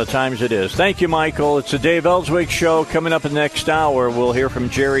 A lot of times it is. Thank you, Michael. It's the Dave Elswick Show. Coming up in the next hour, we'll hear from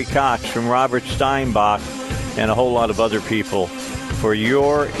Jerry Cox, from Robert Steinbach, and a whole lot of other people for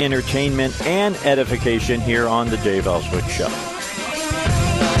your entertainment and edification here on the Dave Elswick Show.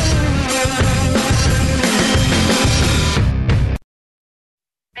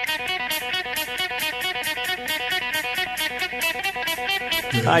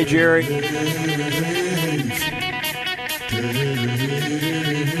 Hi, Jerry.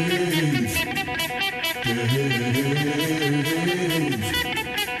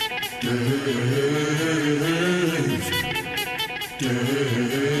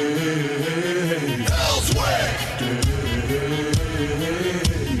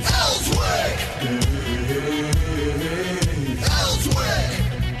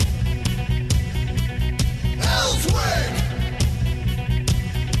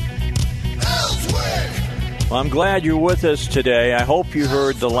 Well, I'm glad you're with us today. I hope you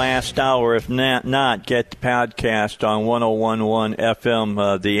heard the last hour. If not, get the podcast on 101.1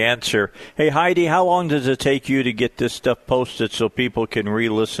 FM, The Answer. Hey, Heidi, how long does it take you to get this stuff posted so people can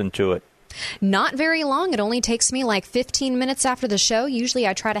re-listen to it? Not very long. It only takes me like 15 minutes after the show. Usually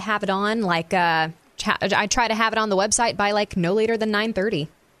I try to have it on I try to have it on the website by like no later than 9:30.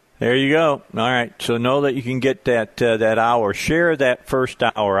 There you go. All right. So know that you can get that hour. Share that first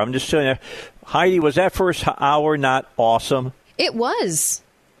hour. I'm just telling you, Heidi, was that first hour not awesome? It was.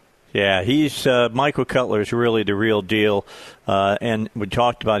 Yeah, he's Michael Cutler is really the real deal. And we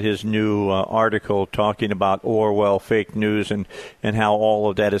talked about his new article talking about Orwell fake news and how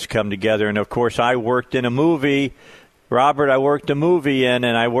all of that has come together. And, of course, I worked in a movie. Robert, I worked a movie in,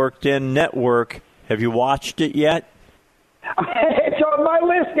 and I worked in Network. Have you watched it yet? It's on my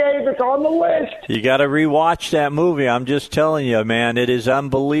list, Dave. It's on the list. You got to rewatch that movie. I'm just telling you, man. It is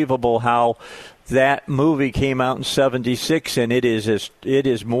unbelievable how that movie came out in '76, and it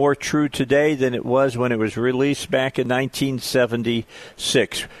is more true today than it was when it was released back in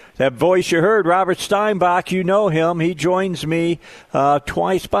 1976. That voice you heard, Robert Steinbach, you know him. He joins me about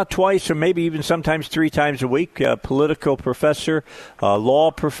twice, or maybe even sometimes 3 times a week. Political professor,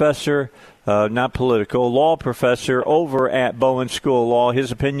 law professor. Law professor over at Bowen School of Law.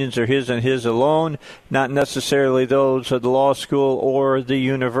 His opinions are his and his alone, not necessarily those of the law school or the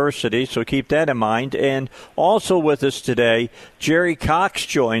university, so keep that in mind. And also with us today, Jerry Cox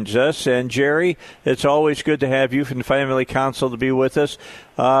joins us. And Jerry, it's always good to have you from the Family Council to be with us.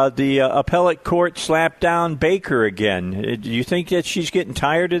 The appellate court slapped down Baker again. Do you think that she's getting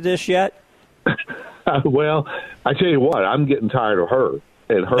tired of this yet? Well, I tell you what, I'm getting tired of her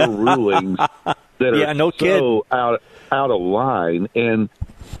and her rulings that are out of line. And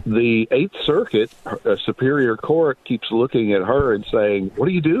the Eighth Circuit, Superior Court, keeps looking at her and saying, what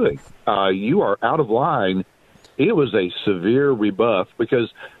are you doing? You are out of line. It was a severe rebuff,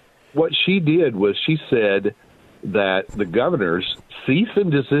 because what she did was she said that the governor's cease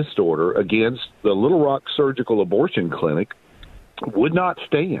and desist order against the Little Rock Surgical Abortion Clinic would not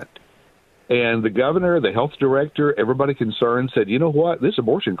stand. And the governor, the health director, everybody concerned said, you know what, this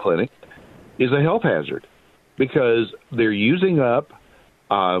abortion clinic is a health hazard because they're using up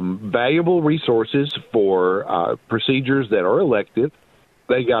valuable resources for procedures that are elective.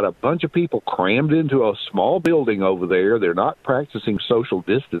 They got a bunch of people crammed into a small building over there. They're not practicing social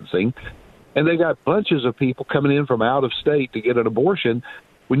distancing. And they got bunches of people coming in from out of state to get an abortion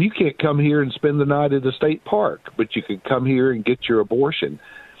when you can't come here and spend the night at a state park, but you can come here and get your abortion.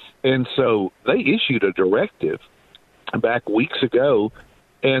 And so they issued a directive back weeks ago,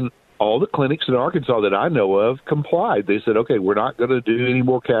 and all the clinics in Arkansas that I know of complied. They said, okay, we're not going to do any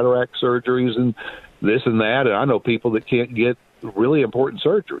more cataract surgeries and this and that. And I know people that can't get really important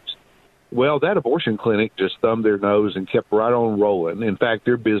surgeries. Well, that abortion clinic just thumbed their nose and kept right on rolling. In fact,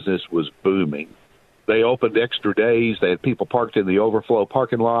 their business was booming. They opened extra days. They had people parked in the overflow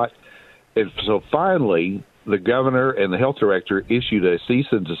parking lot. And so finally, the governor and the health director issued a cease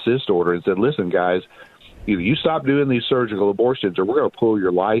and desist order and said, listen, guys, either you stop doing these surgical abortions or we're going to pull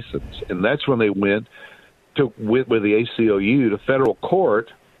your license. And that's when they went with the ACLU to federal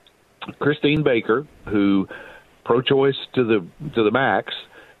court. Christine Baker, who pro-choice to the max,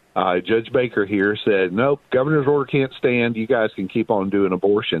 Judge Baker here said, nope, governor's order can't stand. You guys can keep on doing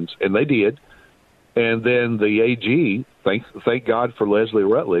abortions. And they did. And then the AG, thank God for Leslie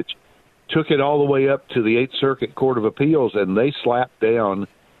Rutledge, took it all the way up to the Eighth Circuit Court of Appeals, and they slapped down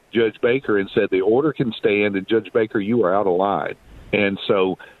Judge Baker and said the order can stand, and Judge Baker, you are out of line. And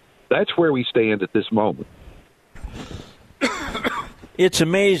so that's where we stand at this moment. It's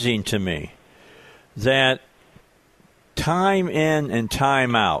amazing to me that time in and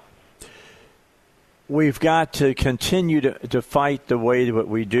time out, we've got to continue to fight the way that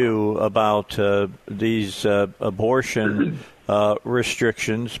we do about these abortion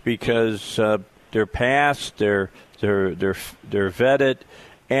restrictions because they're passed, they're vetted,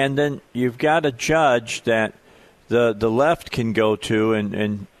 and then you've got a judge that the left can go to,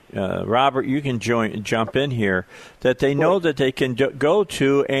 and Robert, you can jump in here, that they know that they can go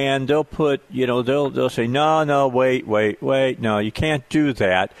to, and they'll put, they'll say, no, wait, no, you can't do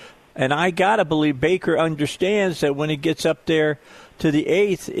that. And I got to believe Baker understands that when it gets up there to the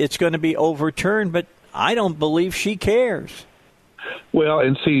 8th, it's going to be overturned, but I don't believe she cares. Well,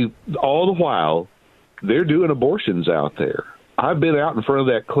 and see, all the while, they're doing abortions out there. I've been out in front of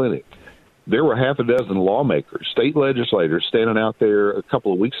that clinic. There were half a dozen lawmakers, state legislators, standing out there a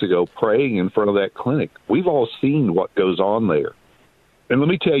couple of weeks ago praying in front of that clinic. We've all seen what goes on there. And let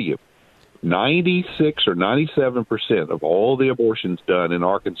me tell you, 96 or 97% of all the abortions done in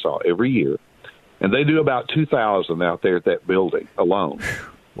Arkansas every year, and they do about 2,000 out there at that building alone.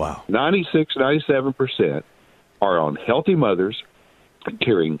 Wow. 96, 97% are on healthy mothers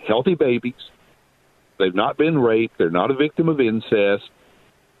carrying healthy babies. They've not been raped. They're not a victim of incest.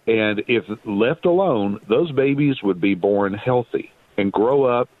 And if left alone, those babies would be born healthy and grow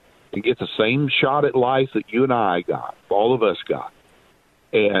up and get the same shot at life that you and I got, all of us got.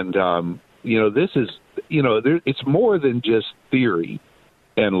 And, this is, it's more than just theory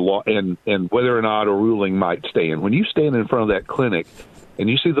and law and whether or not a ruling might stand. When you stand in front of that clinic and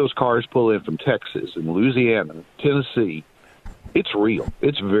you see those cars pull in from Texas and Louisiana, Tennessee, it's real.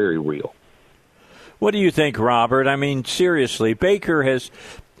 It's very real. What do you think, Robert? I mean, seriously, Baker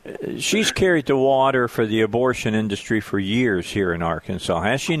she's carried the water for the abortion industry for years here in Arkansas,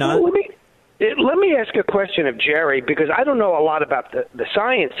 has she not? Well, let me ask a question of Jerry, because I don't know a lot about the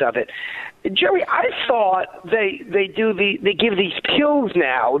science of it. Jerry, I thought they give these pills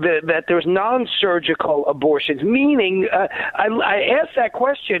now that there's non-surgical abortions. Meaning, I asked that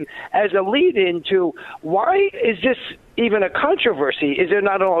question as a lead into why is this even a controversy? Is there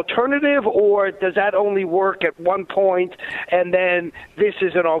not an alternative, or does that only work at one point and then this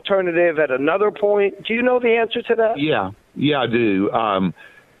is an alternative at another point? Do you know the answer to that? Yeah, I do.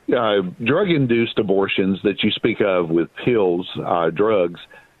 Drug-induced abortions that you speak of with pills, drugs,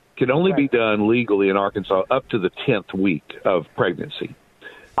 can only be done legally in Arkansas up to the 10th week of pregnancy.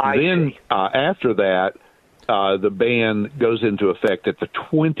 After that, the ban goes into effect at the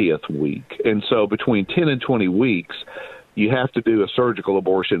 20th week. And so between 10 and 20 weeks, you have to do a surgical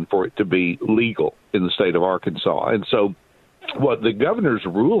abortion for it to be legal in the state of Arkansas. And so what the governor's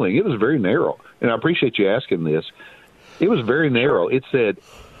ruling, it was very narrow. And I appreciate you asking this. It was very narrow. It said,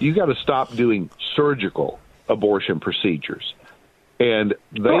 you got to stop doing surgical abortion procedures. And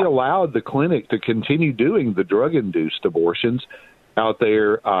they allowed the clinic to continue doing the drug-induced abortions out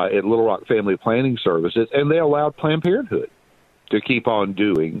there at Little Rock Family Planning Services, and they allowed Planned Parenthood to keep on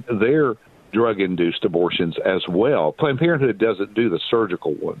doing their drug-induced abortions as well. Planned Parenthood doesn't do the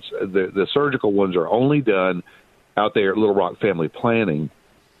surgical ones. The surgical ones are only done out there at Little Rock Family Planning.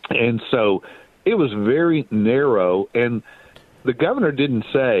 And so it was very narrow, and the governor didn't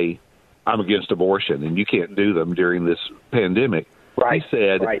say, I'm against abortion and you can't do them during this pandemic. Right. He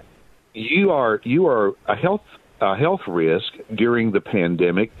said, right. You are a health risk during the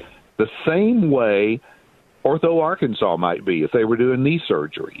pandemic, the same way Ortho Arkansas might be if they were doing knee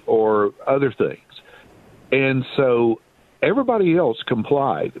surgery or other things. And so everybody else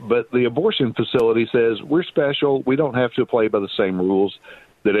complied, but the abortion facility says, we're special. We don't have to play by the same rules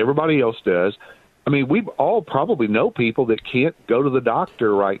that everybody else does. I mean, we all probably know people that can't go to the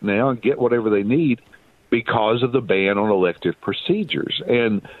doctor right now and get whatever they need because of the ban on elective procedures.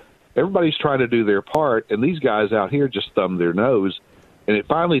 And everybody's trying to do their part, and these guys out here just thumbed their nose. And it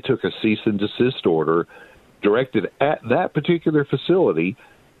finally took a cease and desist order directed at that particular facility,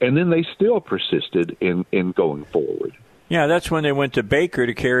 and then they still persisted in going forward. Yeah, that's when they went to Baker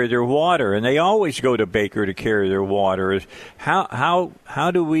to carry their water, and they always go to Baker to carry their water.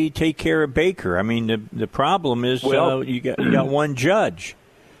 How do we take care of Baker? I mean, the problem is you got one judge.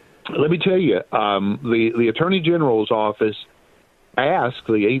 Let me tell you, the Attorney General's office asked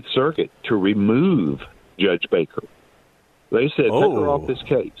the Eighth Circuit to remove Judge Baker. They said, take her off this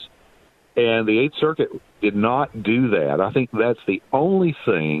case. And the Eighth Circuit did not do that. I think that's the only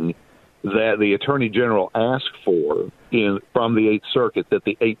thing that the Attorney General asked for from the Eighth Circuit that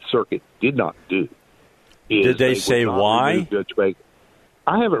the Eighth Circuit did not do. Did they say why? Judge Baker.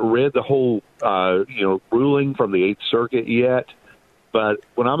 I haven't read the whole ruling from the Eighth Circuit yet, but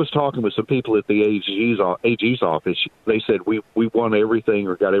when I was talking with some people at the AG's office, they said we won everything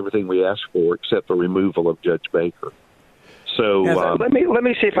or got everything we asked for except the removal of Judge Baker. So let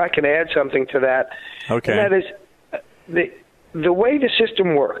me see if I can add something to that. Okay. And that is the way the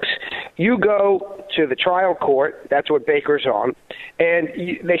system works. You go to the trial court, that's what Baker's on, and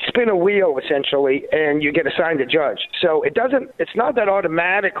they spin a wheel essentially, and you get assigned a judge. So it's not that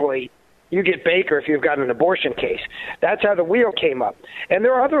automatically you get Baker if you've got an abortion case. That's how the wheel came up. And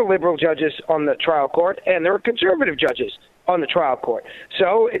there are other liberal judges on the trial court, and there are conservative judges on the trial court.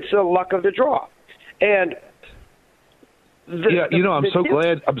 So it's the luck of the draw. And I'm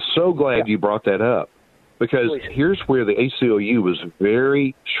so glad you brought that up, because here's where the ACLU was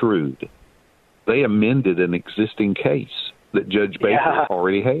very shrewd. They amended an existing case that Judge Baker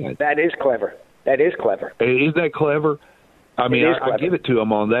already had. That is clever. Isn't that clever? I mean, I give it to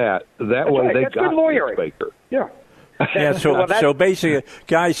them on that. That way they got Judge Baker. Yeah. Yeah, so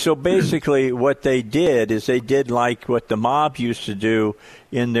basically what they did is they did like what the mob used to do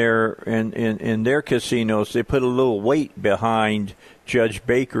in their casinos. They put a little weight behind Judge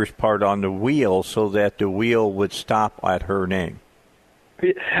Baker's part on the wheel so that the wheel would stop at her name.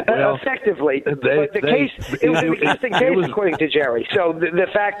 Effectively, but the case, it was an existing case, according to Jerry. So the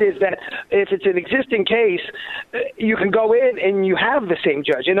fact is that if it's an existing case, you can go in and you have the same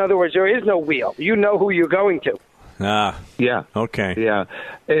judge. In other words, there is no wheel. You know who you're going to. Yeah. Okay. Yeah.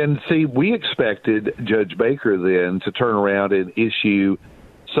 And see, we expected Judge Baker then to turn around and issue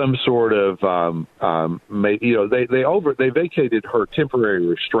some sort of, they vacated her temporary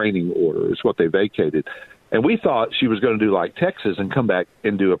restraining order is what they vacated. And we thought she was going to do like Texas and come back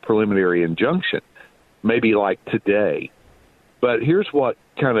and do a preliminary injunction, maybe like today. But here's what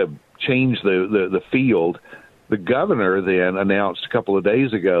kind of changed the field. The governor then announced a couple of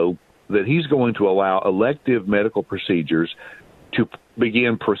days ago that he's going to allow elective medical procedures to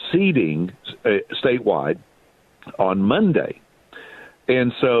begin proceeding statewide on Monday.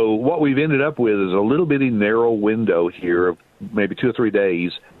 And so what we've ended up with is a little bitty narrow window here of maybe 2 or 3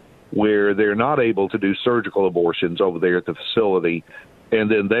 days where they're not able to do surgical abortions over there at the facility,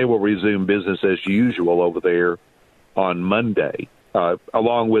 and then they will resume business as usual over there on Monday,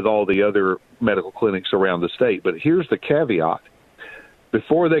 along with all the other medical clinics around the state. But here's the caveat.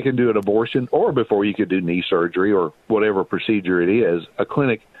 Before they can do an abortion or before you could do knee surgery or whatever procedure it is, a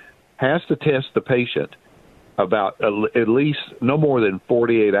clinic has to test the patient about at least no more than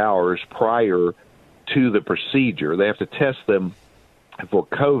 48 hours prior to the procedure. They have to test them for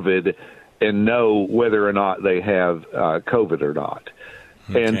COVID and know whether or not they have COVID or not.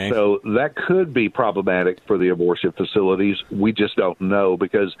 Okay. And so that could be problematic for the abortion facilities. We just don't know,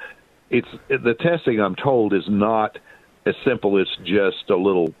 because the testing, I'm told, is not as simple as just a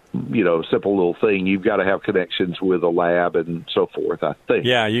little simple little thing. You've got to have connections with a lab and so forth, I think.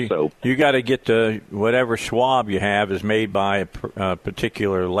 Yeah, you got to get whatever swab you have is made by a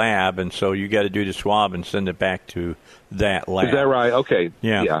particular lab, and so you got to do the swab and send it back to that lab. Is that right? Okay.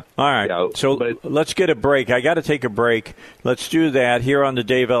 Yeah. All right. Yeah, let's get a break. I got to take a break. Let's do that here on the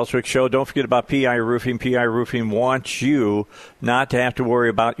Dave Elswick Show. Don't forget about PI Roofing. PI Roofing wants you not to have to worry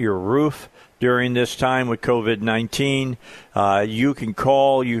about your roof during this time with COVID-19. You can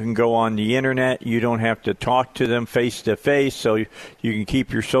call, you can go on the internet, you don't have to talk to them face-to-face, so you can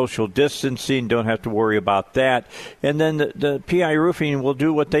keep your social distancing, don't have to worry about that. And then the PI Roofing will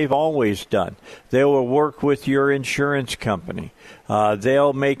do what they've always done. They will work with your insurance company.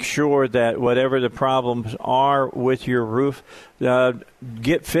 They'll make sure that whatever the problems are with your roof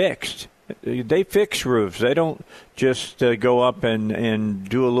get fixed. They fix roofs. They don't just go up and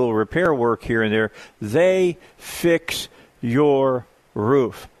do a little repair work here and there. They fix your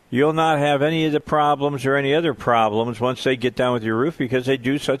roof. You'll not have any of the problems or any other problems once they get down with your roof because they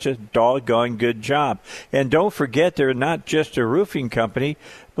do such a doggone good job. And don't forget, they're not just a roofing company,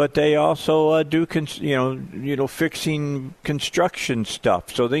 but they also do fixing construction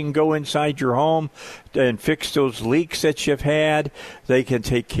stuff. So they can go inside your home and fix those leaks that you've had. They can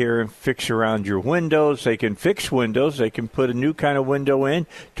take care and fix around your windows. They can fix windows. They can put a new kind of window in.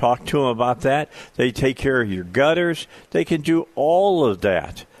 Talk to them about that. They take care of your gutters. They can do all of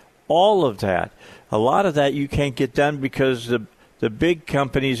that. All of that. A lot of that you can't get done because the big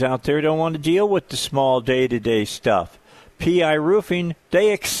companies out there don't want to deal with the small day-to-day stuff. PI Roofing,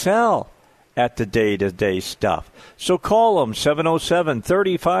 they excel at the day-to-day stuff. So call them,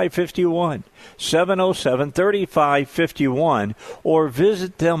 707-3551, 707-3551, or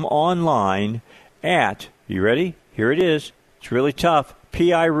visit them online at, you ready? Here it is. It's really tough,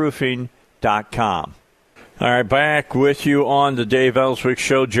 piroofing.com. All right, back with you on the Dave Elswick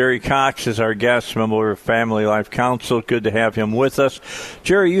Show. Jerry Cox is our guest, member of Family Life Council. Good to have him with us.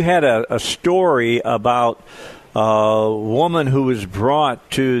 Jerry, you had a story about a woman who was brought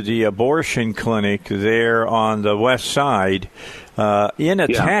to the abortion clinic there on the west side in a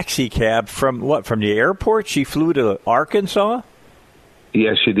taxi cab from the airport? She flew to Arkansas?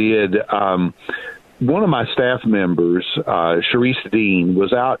 Yes, she did. One of my staff members, Sharice Dean,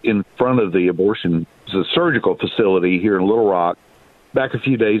 was out in front of the surgical facility here in Little Rock back a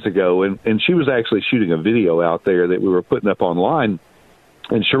few days ago, and she was actually shooting a video out there that we were putting up online.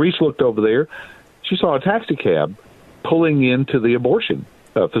 And Sharice looked over there. She saw a taxi cab pulling into the abortion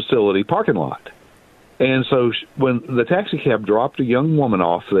facility parking lot. And so when the taxi cab dropped a young woman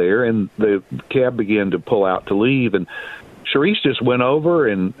off there, and the cab began to pull out to leave, and Sharice just went over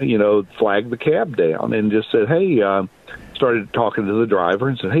and, flagged the cab down and just said, hey, started talking to the driver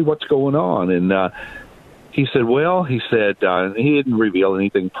and said, hey, what's going on? And he said, he didn't reveal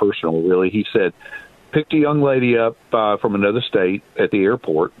anything personal, really. He said, picked a young lady up from another state at the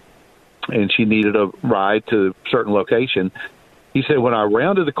airport, and she needed a ride to a certain location. He said, when I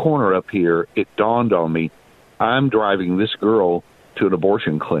rounded the corner up here, it dawned on me, I'm driving this girl to an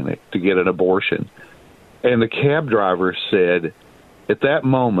abortion clinic to get an abortion. And the cab driver said, at that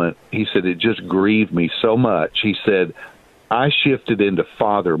moment, he said, it just grieved me so much. He said, I shifted into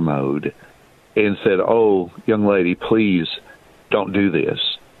father mode and said, oh, young lady, please don't do this.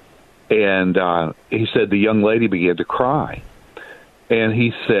 And he said the young lady began to cry. And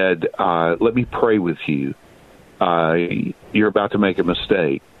he said, let me pray with you. You're about to make a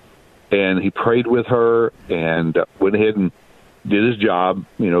mistake. And he prayed with her and went ahead and did his job,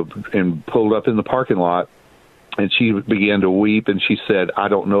 and pulled up in the parking lot. And she began to weep, and she said, I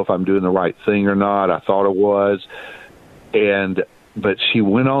don't know if I'm doing the right thing or not. I thought it was. But she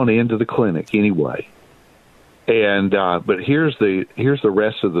went on into the clinic anyway. And but here's the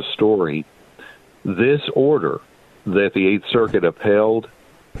rest of the story. This order that the Eighth Circuit upheld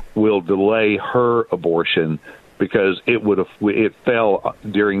will delay her abortion because it fell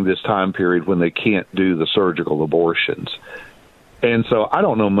during this time period when they can't do the surgical abortions. And so I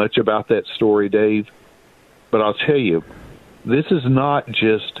don't know much about that story, Dave, but I'll tell you, this is not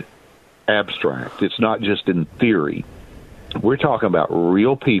just abstract. It's not just in theory. We're talking about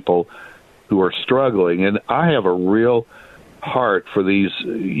real people who are struggling, and I have a real heart for these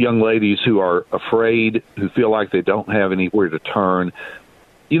young ladies who are afraid, who feel like they don't have anywhere to turn.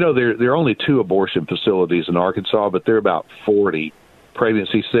 There are only 2 abortion facilities in Arkansas, but there are about 40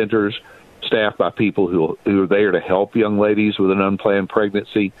 pregnancy centers staffed by people who are there to help young ladies with an unplanned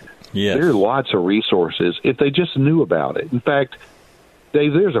pregnancy. Yes. There are lots of resources if they just knew about it. In fact,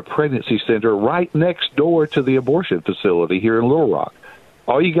 Dave, there's a pregnancy center right next door to the abortion facility here in Little Rock.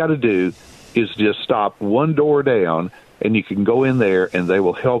 All you got to do is just stop one door down, and you can go in there and they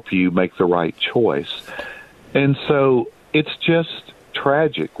will help you make the right choice. And so it's just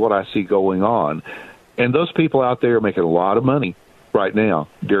tragic what I see going on. And those people out there are making a lot of money right now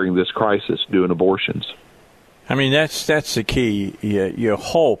during this crisis doing abortions. I mean, that's the key. You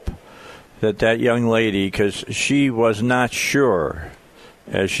hope that young lady, because she was not sure,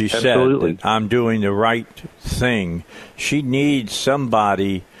 as she said, that I'm doing the right thing. She needs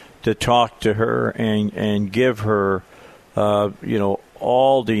somebody to talk to her and give her,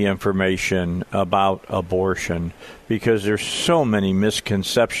 all the information about abortion, because there's so many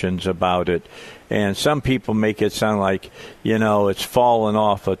misconceptions about it. And some people make it sound like, it's fallen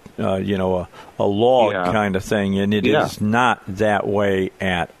off a log kind of thing, and it is not that way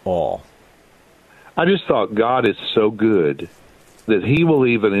at all. I just thought God is so good that he will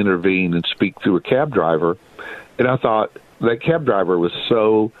even intervene and speak through a cab driver. And I thought that cab driver was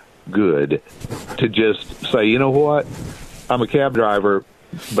so good to just say, you know what, I'm a cab driver,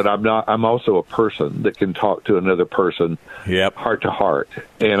 but I'm also a person that can talk to another person heart to heart.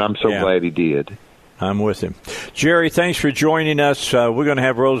 And I'm so glad he did. I'm with him. Jerry, thanks for joining us. We're going to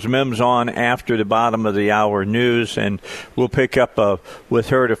have Rose Mims on after the bottom of the hour news, and we'll pick up with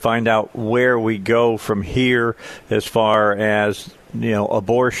her to find out where we go from here as far as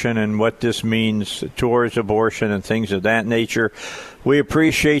abortion and what this means towards abortion and things of that nature. We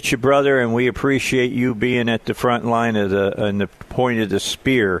appreciate you, brother, and we appreciate you being at the front line of the point of the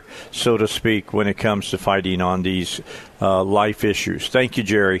spear, so to speak, when it comes to fighting on these life issues. Thank you,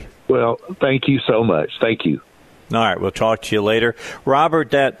 Jerry. Well, thank you so much. Thank you. All right, we'll talk to you later.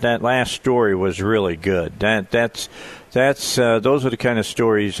 Robert, that last story was really good. That's those are the kind of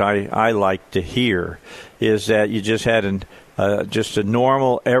stories I like to hear, is that you just had just a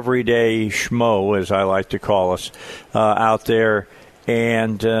normal, everyday schmo, as I like to call us, out there.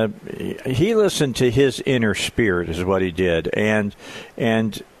 And he listened to his inner spirit is what he did. And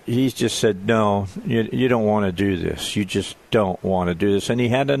he just said, no, you don't want to do this. You just don't want to do this. And he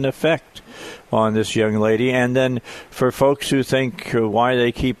had an effect on this young lady. And then for folks who think why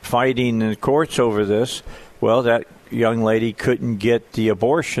they keep fighting in the courts over this, well, that young lady couldn't get the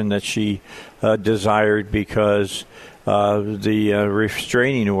abortion that she desired because the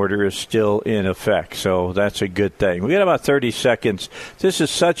restraining order is still in effect. So that's a good thing. We got about 30 seconds. This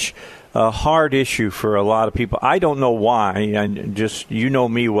is such a hard issue for a lot of people. I don't know why, and just, you know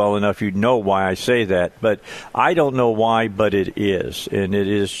me well enough, you know why I say that, but I don't know why, but it is, and it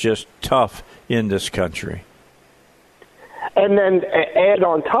is just tough in this country. And then add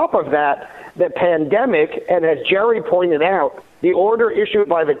on top of that, the pandemic, and as Jerry pointed out, the order issued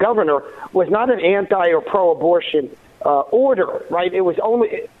by the governor was not an anti or pro-abortion order, right? It was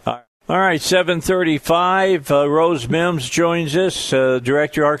only... All right, 7:35. Rose Mims joins us,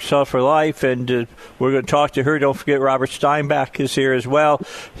 Director, Arkansas for Life, and we're going to talk to her. Don't forget Robert Steinbach is here as well.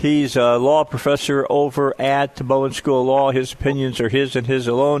 He's a law professor over at the Bowen School of Law. His opinions are his and his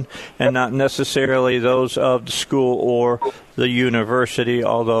alone, and not necessarily those of the school or the university,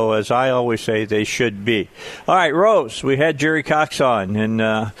 although, as I always say, they should be. All right, Rose, we had Jerry Cox on,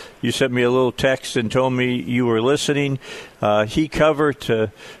 and you sent me a little text and told me you were listening. He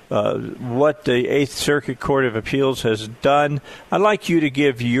covered what the Eighth Circuit Court of Appeals has done. I'd like you to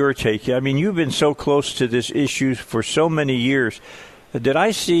give your take. I mean, you've been so close to this issue for so many years. Did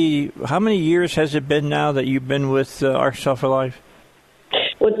I see, how many years has it been now that you've been with Arkansas for Life?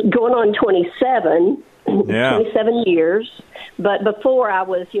 Well, it's going on 27 years. But before I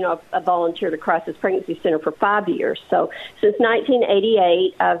was, a volunteer at a crisis pregnancy center for 5 years. So since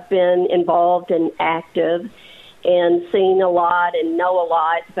 1988, I've been involved and active and seen a lot and know a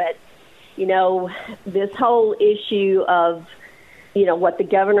lot. But, this whole issue of, what the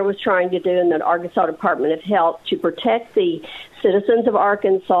governor was trying to do in the Arkansas Department of Health to protect the citizens of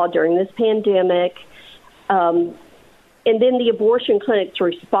Arkansas during this pandemic, and then the abortion clinic's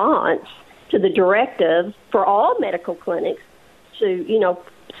response to the directive for all medical clinics to,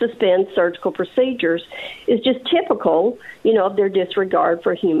 suspend surgical procedures is just typical, of their disregard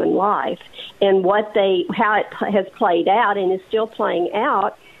for human life. And how it has played out and is still playing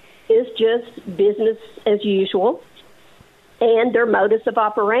out is just business as usual. And their modus of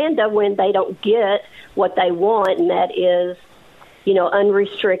operandi when they don't get what they want, and that is,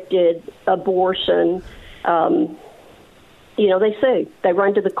 unrestricted abortion, they sue. They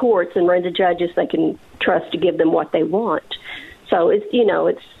run to the courts and run to judges they can trust to give them what they want. So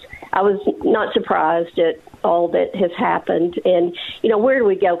I was not surprised at all that has happened. And, where do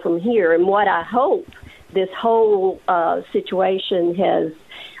we go from here? And what I hope this whole situation has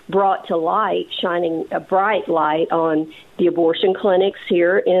brought to light, shining a bright light on the abortion clinics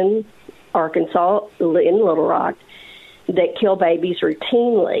here in Arkansas, in Little Rock, that kill babies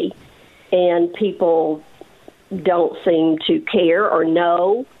routinely, and people don't seem to care or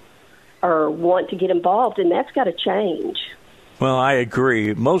know or want to get involved, and that's got to change. Well, I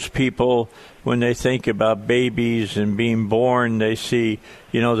agree. Most people, when they think about babies and being born, they see,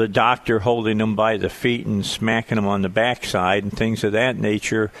 the doctor holding them by the feet and smacking them on the backside and things of that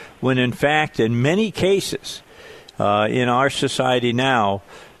nature, when in fact, in many cases, in our society now,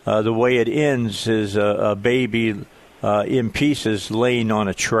 the way it ends is a baby in pieces laying on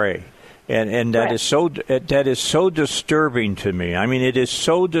a tray. And that is so disturbing to me. I mean, it is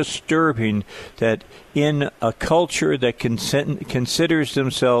so disturbing that in a culture that considers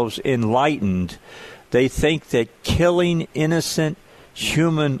themselves enlightened, they think that killing innocent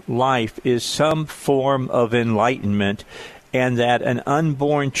human life is some form of enlightenment, and that an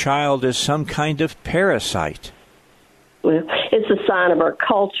unborn child is some kind of parasite. Well, it's a sign of our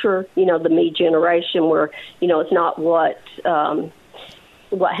culture, the me generation, where, it's not what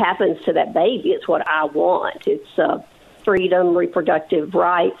happens to that baby. It's what I want. It's freedom, reproductive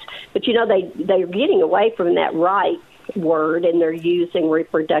rights. But, they're getting away from that right word, and they're using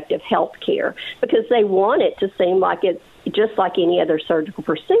reproductive health care because they want it to seem like it's just like any other surgical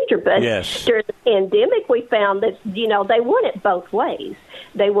procedure. But yes, during the pandemic, we found that, they want it both ways.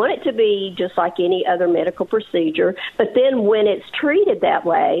 They want it to be just like any other medical procedure, but then when it's treated that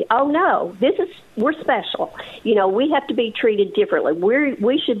way, oh no, we're special. We have to be treated differently.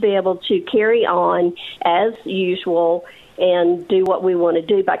 We should be able to carry on as usual and do what we want to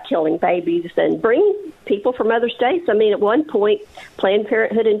do by killing babies and bring people from other states. I mean, at one point, Planned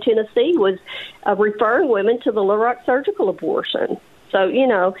Parenthood in Tennessee was referring women to the Little Rock surgical abortion. So,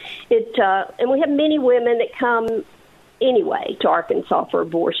 and we have many women that come anyway to Arkansas for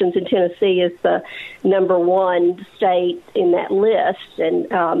abortions, and Tennessee is the number one state in that list.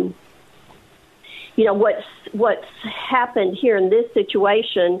 And, what's happened here in this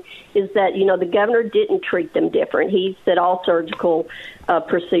situation is that, the governor didn't treat them different. He said all surgical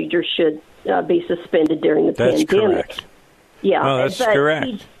procedures should be suspended during the pandemic. Correct. Yeah, well, that's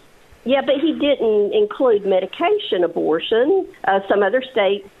correct. But he didn't include medication abortion. Some other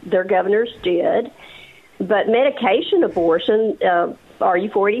states, their governors did. But medication abortion,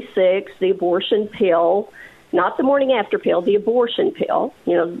 RU486, the abortion pill, not the morning after pill, the abortion pill.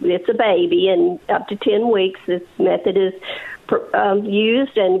 It's a baby, and up to 10 weeks, this method is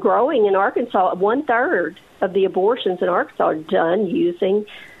used and growing in Arkansas. 1/3 of the abortions in Arkansas are done using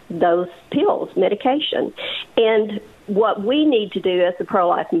those pills, medication. And what we need to do as the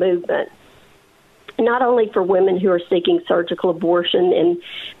pro-life movement, not only for women who are seeking surgical abortion, and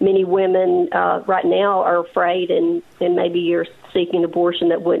many women right now are afraid, and maybe you're seeking abortion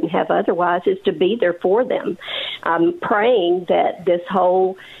that wouldn't have otherwise, is to be there for them. I'm praying that this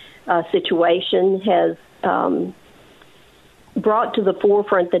whole situation has brought to the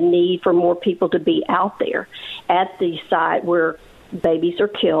forefront the need for more people to be out there at the site where babies are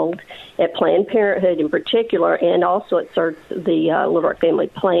killed, at Planned Parenthood in particular, and also at the Little Rock Family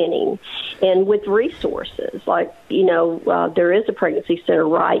Planning, and with resources like, there is a pregnancy center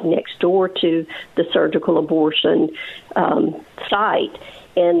right next door to the surgical abortion site,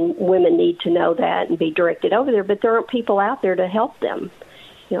 and women need to know that and be directed over there, but there aren't people out there to help them.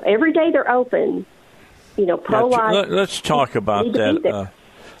 Every day they're open, pro-life. Let's talk about that.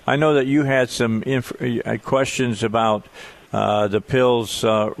 I know that you had some questions about the pills,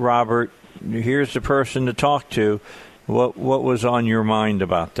 Robert. Here's the person to talk to. What was on your mind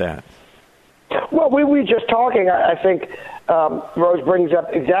about that? Well, we were just talking. I think Rose brings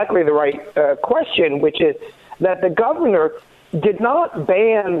up exactly the right question, which is that the governor did not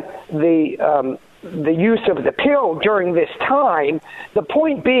ban the use of the pill during this time. The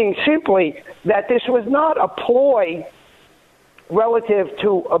point being simply that this was not a ploy relative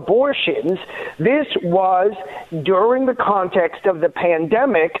to abortions. This was during the context of the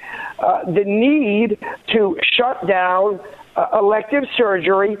pandemic, the need to shut down elective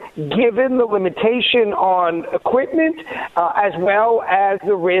surgery, given the limitation on equipment, as well as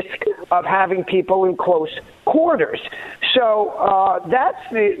the risk of having people in close quarters. So that's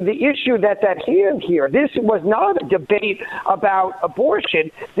the issue that's at hand here. This was not a debate about abortion.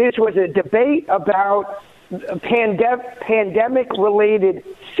 This was a debate about pandemic-related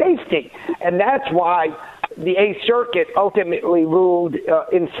safety, and that's why the Eighth Circuit ultimately ruled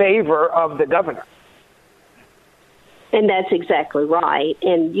in favor of the governor. And that's exactly right.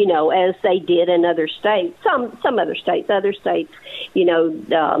 And, as they did in other states, some other states,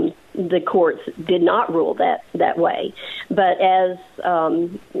 the courts did not rule that way. But as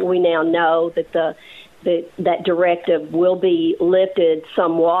we now know that the that directive will be lifted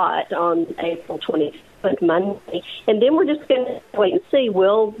somewhat on April 27th, Monday. And then we're just going to wait and see,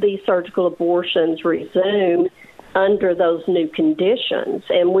 will these surgical abortions resume under those new conditions?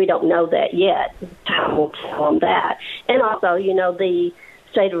 And we don't know that yet. Time will tell on that. And also, the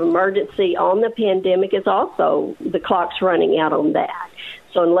state of emergency on the pandemic is also, the clock's running out on that.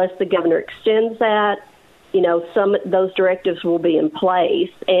 So unless the governor extends that, some of those directives will be in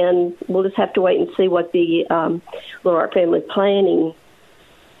place, and we'll just have to wait and see what the Little Rock Family Planning,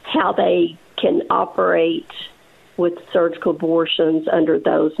 how they can operate with surgical abortions under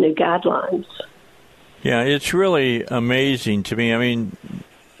those new guidelines. Yeah, it's really amazing to me. I mean,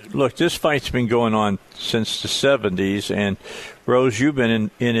 look, this fight's been going on since the 70s, and Rose, you've been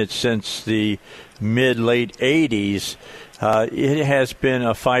in it since the mid-late 80s. It has been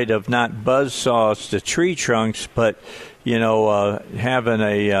a fight of not buzzsaws to tree trunks, but,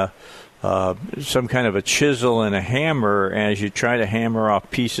 having some kind of a chisel and a hammer as you try to hammer off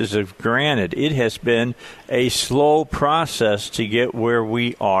pieces of granite. It has been a slow process to get where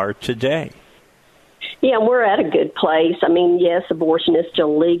we are today. Yeah, we're at a good place. I mean, yes, abortion is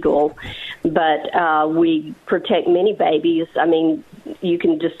still legal, but we protect many babies. I mean, you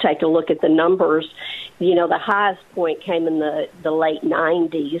can just take a look at the numbers. The highest point came in the late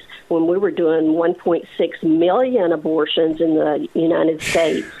 90s when we were doing 1.6 million abortions in the United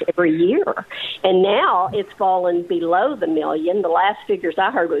States every year. And now it's fallen below the million. The last figures I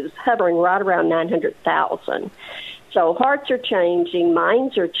heard was hovering right around 900,000. So hearts are changing,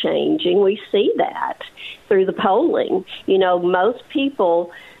 minds are changing. We see that through the polling. Most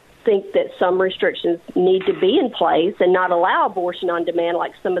people think that some restrictions need to be in place and not allow abortion on demand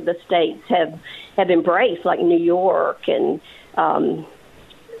like some of the states have embraced, like New York and some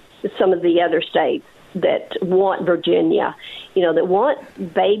of the other states that want Virginia, that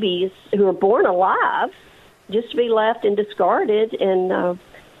want babies who are born alive just to be left and discarded and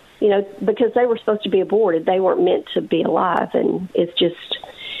because they were supposed to be aborted. They weren't meant to be alive. And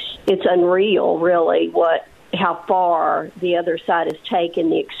it's unreal, really, how far the other side has taken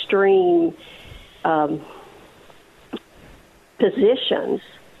the extreme positions.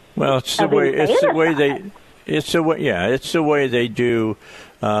 Well, it's the way they do,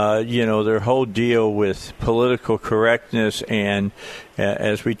 their whole deal with political correctness and,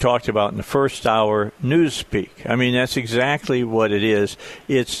 as we talked about in the first hour, newspeak. I mean, that's exactly what it is.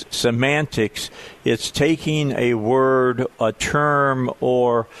 It's semantics. It's taking a word, a term,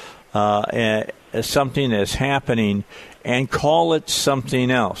 or something that's happening and call it something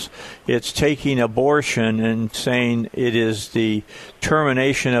else. It's taking abortion and saying it is the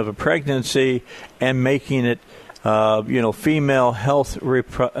termination of a pregnancy and making it, female health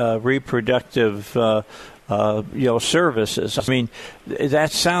reproductive, services. I mean,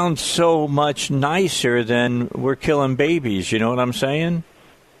 that sounds so much nicer than we're killing babies. You know what I'm saying?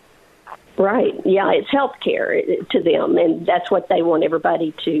 Right. Yeah, it's health care to them, and that's what they want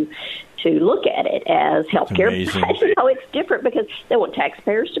everybody to look at it as health care. It's different because they want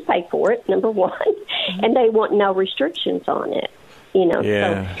taxpayers to pay for it, number one, and they want no restrictions on it.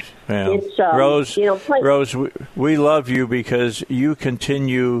 Yeah. So it's, Rose, we love you because you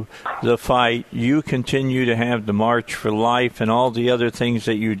continue the fight. You continue to have the March for Life and all the other things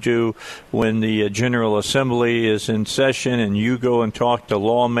that you do when the General Assembly is in session, and you go and talk to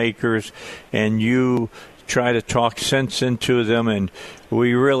lawmakers and you try to talk sense into them, and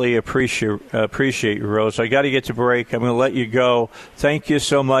we really appreciate you, Rose. I got to get to break. I'm going to let you go. Thank you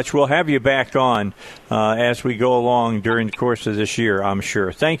so much. We'll have you back on as we go along during the course of this year, I'm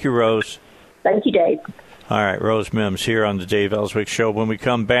sure. Thank you, Rose. Thank you, Dave. All right, Rose Mims here on the Dave Elswick Show. When we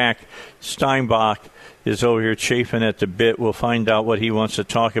come back, Steinbach is over here chafing at the bit. We'll find out what he wants to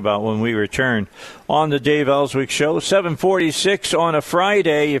talk about when we return on the Dave Elswick Show. 7:46 on a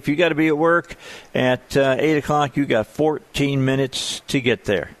Friday. If you got to be at work at 8 o'clock, you got 14 minutes to get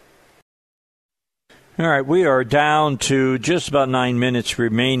there. All right, we are down to just about 9 minutes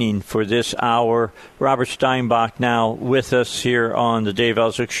remaining for this hour. Robert Steinbach now with us here on the Dave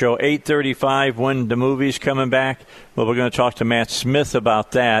Elswick Show. 8:35, when the movie's coming back. Well, we're going to talk to Matt Smith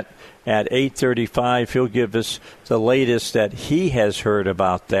about that. At 8:35, he'll give us the latest that he has heard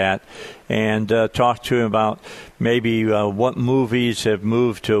about that and talk to him about maybe what movies have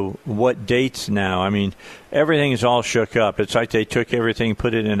moved to what dates now. I mean, everything is all shook up. It's like they took everything,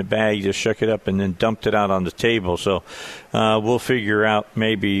 put it in a bag, just shook it up, and then dumped it out on the table. So we'll figure out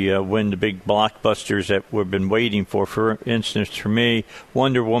maybe when the big blockbusters that we've been waiting for instance, for me,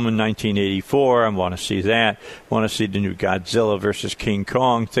 Wonder Woman 1984, I want to see that. Want to see the new Godzilla versus King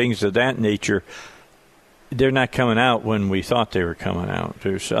Kong, things of that nature. they're not coming out when we thought they were coming out.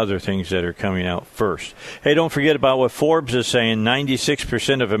 There's other things that are coming out first. Hey, don't forget about what Forbes is saying.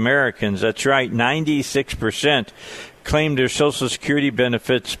 96% of Americans, that's right, 96% claim their Social Security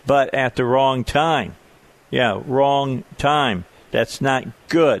benefits, but at the wrong time. Yeah, wrong time. That's not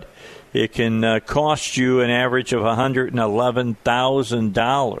good. It can cost you an average of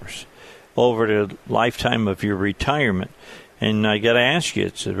 $111,000 over the lifetime of your retirement. And I got to ask you,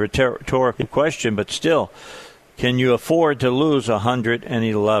 it's a rhetorical question, but still, can you afford to lose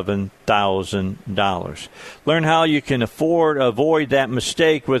 $111,000? Learn how you can avoid that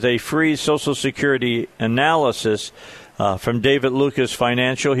mistake with a free Social Security analysis from David Lucas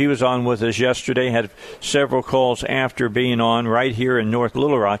Financial. He was on with us yesterday, had several calls after being on right here in North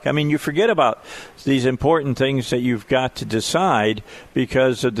Little Rock. I mean, you forget about these important things that you've got to decide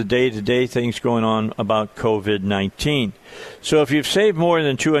because of the day-to-day things going on about COVID-19. So if you've saved more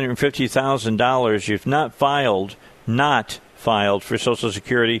than $250,000, you've not filed for Social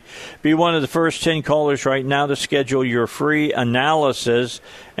Security, be one of the first 10 callers right now to schedule your free analysis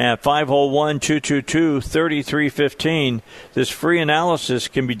at 501-222-3315. This free analysis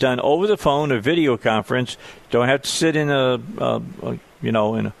can be done over the phone or video conference. Don't have to sit in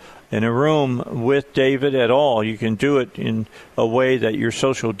in a room with David at all. You can do it in a way that your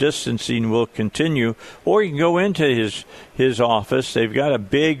social distancing will continue, or you can go into his office. They've got a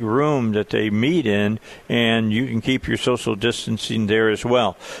big room that they meet in, and you can keep your social distancing there as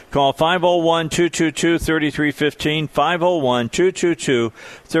well. Call 501-222-3315,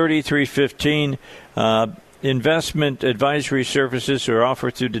 501-222-3315. Investment advisory services are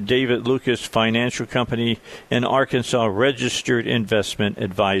offered through the David Lucas Financial Company, an Arkansas registered investment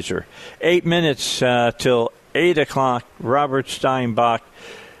advisor. 8 minutes till 8 o'clock. Robert Steinbach,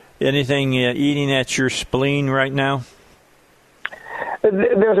 anything eating at your spleen right now?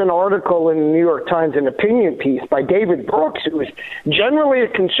 There's an article in the New York Times, an opinion piece by David Brooks, who is generally a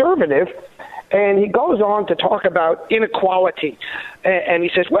conservative, and he goes on to talk about inequality. And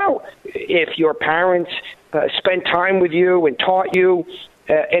he says, well, if your parents spent time with you and taught you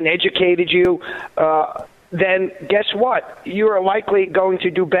and educated you, then guess what? You are likely going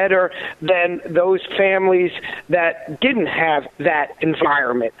to do better than those families that didn't have that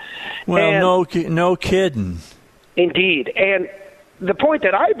environment. Well, no kidding. Indeed. And the point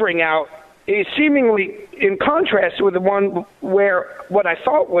that I bring out is seemingly in contrast with the one where what I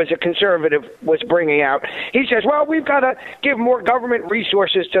thought was a conservative was bringing out. He says, well, we've got to give more government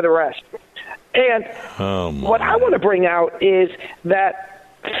resources to the rest. And what I want to bring out is that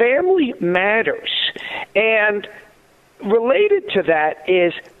family matters. And related to that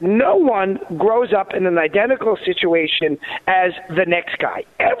is no one grows up in an identical situation as the next guy.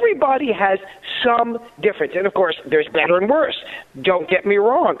 Everybody has some difference. And, of course, there's better and worse. Don't get me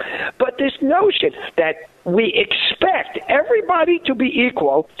wrong. But this notion that we expect everybody to be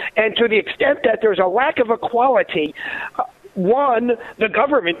equal, and to the extent that there's a lack of equality, one, the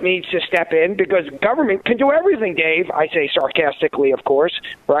government needs to step in because government can do everything, Dave. I say sarcastically, of course,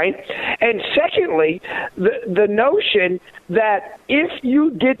 right? And secondly, the notion that if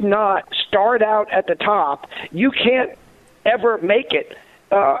you did not start out at the top, you can't ever make it,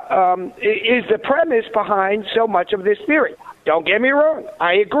 is the premise behind so much of this theory. Don't get me wrong.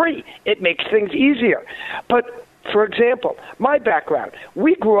 I agree. It makes things easier. But for example, my background,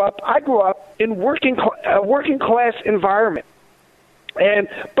 I grew up in working class environment. And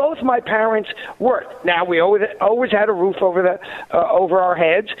both my parents worked. Now, we always had a roof over our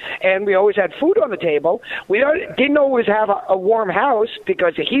heads, and we always had food on the table. We didn't always have a warm house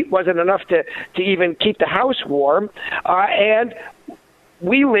because the heat wasn't enough to even keep the house warm. And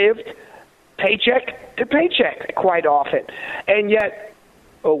we lived paycheck to paycheck quite often. And yet,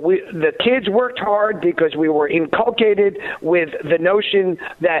 the kids worked hard because we were inculcated with the notion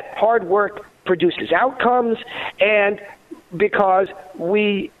that hard work produces outcomes, and because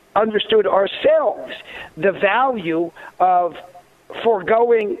we understood ourselves the value of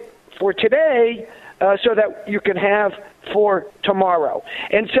foregoing for today so that you can have for tomorrow.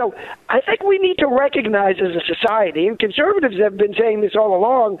 And so I think we need to recognize as a society, and conservatives have been saying this all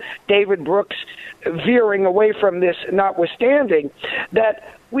along, David Brooks veering away from this notwithstanding,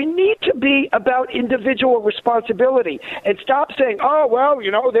 that we need to be about individual responsibility and stop saying, oh, well,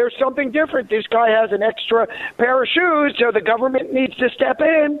 there's something different. This guy has an extra pair of shoes, so the government needs to step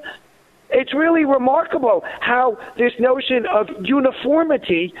in. It's really remarkable how this notion of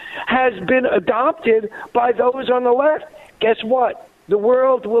uniformity has been adopted by those on the left. Guess what? The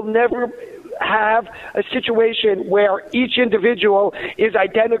world will never have a situation where each individual is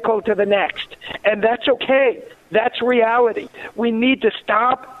identical to the next. And that's okay. That's reality. We need to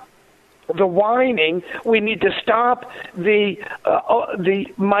stop the whining. We need to stop the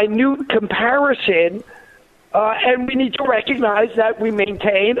minute comparison. And we need to recognize that we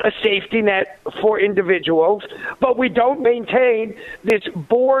maintain a safety net for individuals, but we don't maintain this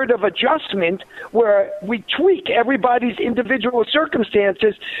board of adjustment where we tweak everybody's individual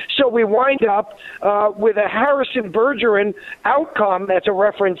circumstances, so we wind up with a Harrison Bergeron outcome. That's a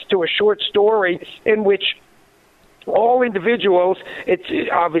reference to a short story in which all individuals, it's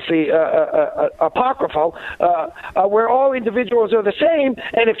obviously apocryphal, where all individuals are the same,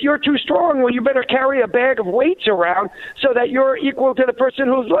 and if you're too strong, well, you better carry a bag of weights around so that you're equal to the person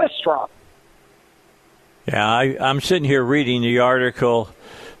who's less strong. Yeah, I'm sitting here reading the article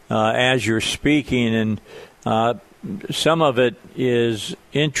as you're speaking, and some of it is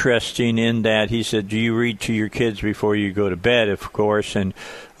interesting in that he said, do you read to your kids before you go to bed, of course, and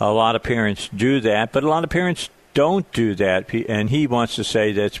a lot of parents do that, but a lot of parents don't do that, and he wants to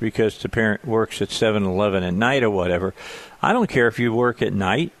say that's because the parent works at 7-Eleven at night or whatever. I don't care if you work at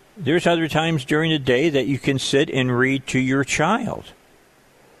night. There's other times during the day that you can sit and read to your child.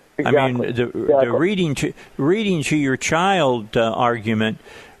 Exactly. I mean, the reading to your child argument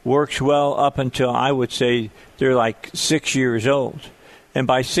works well up until, I would say, they're like 6 years old. And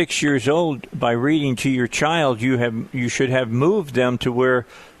by 6 years old, by reading to your child, you should have moved them to where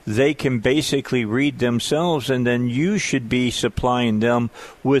they can basically read themselves, and then you should be supplying them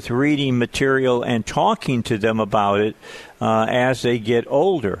with reading material and talking to them about it as they get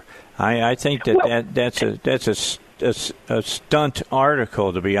older. I think that's a stunt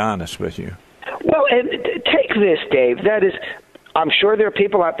article, to be honest with you. Well, and take this, Dave. That is, I'm sure there are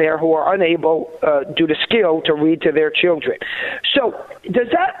people out there who are unable, due to skill, to read to their children. So does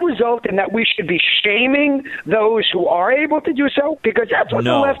that result in that we should be shaming those who are able to do so? Because that's what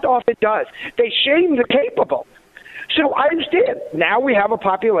the left often does. They shame the capable. So I understand. Now we have a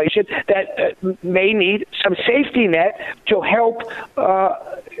population that may need some safety net to help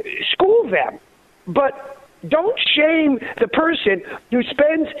school them. But don't shame the person who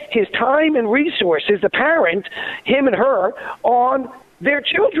spends his time and resources, the parent, him and her, on their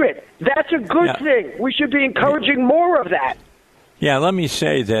children. That's a good thing. We should be encouraging more of that. Yeah, let me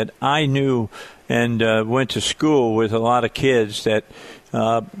say that I knew and went to school with a lot of kids that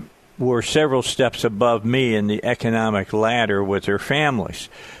were several steps above me in the economic ladder with their families.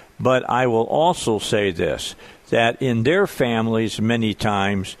 But I will also say this, that in their families many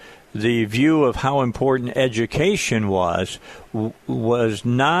times, the view of how important education was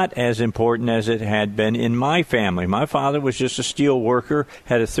not as important as it had been in my family. My father was just a steel worker,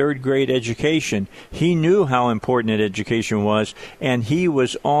 had a third-grade education. He knew how important education was, and he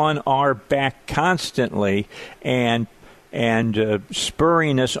was on our back constantly and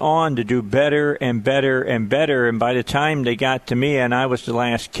spurring us on to do better and better and better. And by the time they got to me and I was the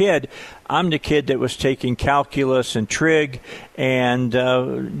last kid, I'm the kid that was taking calculus and trig and,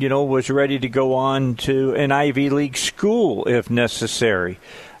 was ready to go on to an Ivy League school if necessary.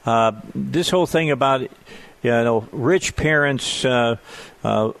 This whole thing about, rich parents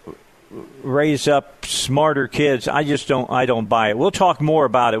raise up smarter kids, I don't buy it. We'll talk more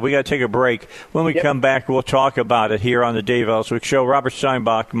about it. We got to take a break. When we come back, we'll talk about it here on the Dave Elswick Show. Robert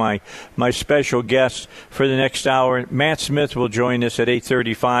Steinbach, my special guest for the next hour. Matt Smith will join us at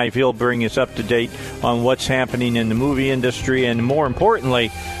 8:35. He'll bring us up to date on what's happening in the movie industry, and more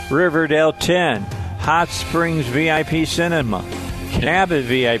importantly, Riverdale 10, Hot Springs VIP Cinema, Cabot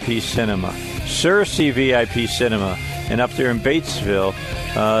VIP Cinema, Cersei VIP Cinema, and up there in Batesville,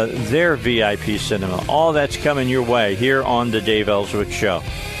 their VIP cinema. All that's coming your way here on the Dave Elswick Show.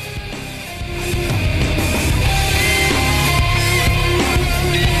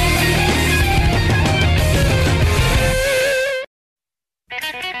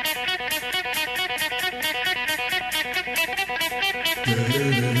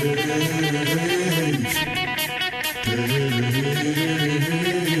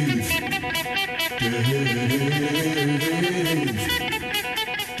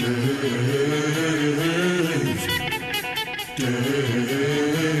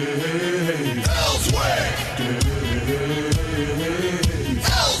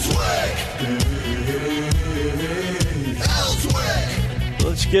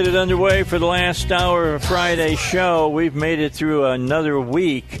 Get it underway for the last hour of Friday's show. We've made it through another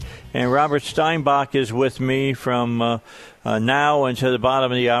week, and Robert Steinbach is with me from now until the bottom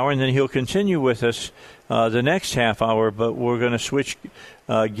of the hour, and then he'll continue with us the next half hour, but we're going to switch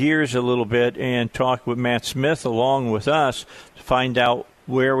gears a little bit and talk with Matt Smith along with us to find out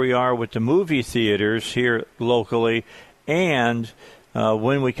where we are with the movie theaters here locally and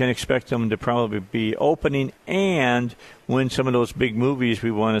when we can expect them to probably be opening, and when some of those big movies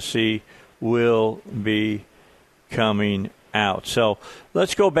we want to see will be coming out. So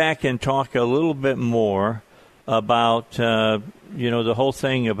let's go back and talk a little bit more about, the whole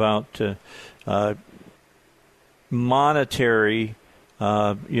thing about monetary.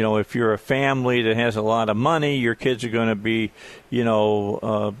 If you're a family that has a lot of money, your kids are going to be,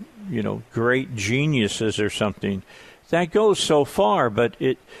 great geniuses or something. That goes so far, but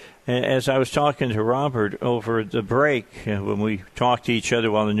as I was talking to Robert over the break, when we talk to each other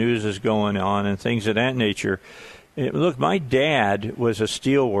while the news is going on and things of that nature, look, my dad was a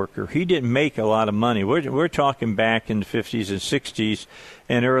steel worker. He didn't make a lot of money. We're talking back in the 50s and 60s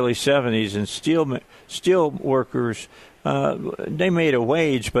and early 70s, and steel workers, they made a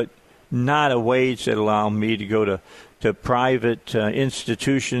wage, but not a wage that allowed me to go to private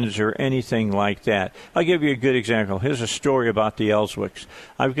institutions or anything like that. I'll give you a good example. Here's a story about the Elswicks.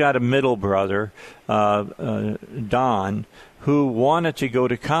 I've got a middle brother, Don, who wanted to go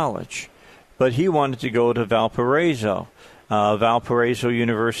to college, but he wanted to go to Valparaiso. Valparaiso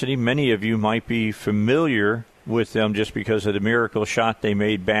University, many of you might be familiar with them just because of the miracle shot they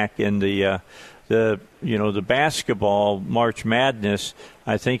made back in the basketball March Madness.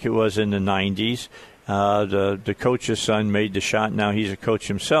 I think it was in the 90s. The coach's son made the shot. Now he's a coach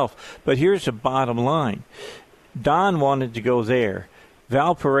himself. But here's the bottom line. Don wanted to go there.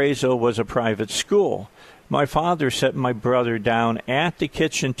 Valparaiso was a private school. My father set my brother down at the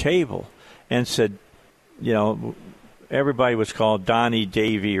kitchen table and said, everybody was called Donnie,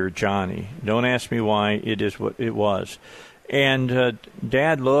 Davy, or Johnny. Don't ask me why. It is what it was. And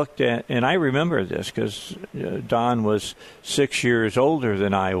Dad looked at, and I remember this because Don was 6 years older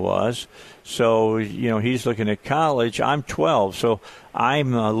than I was. So, he's looking at college. I'm 12, so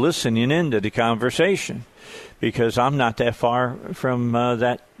I'm listening into the conversation because I'm not that far from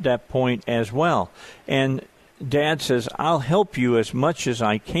that point as well. And Dad says, I'll help you as much as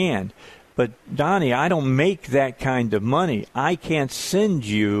I can. But, Donnie, I don't make that kind of money. I can't send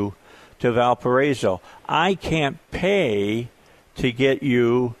you to Valparaiso. I can't pay to get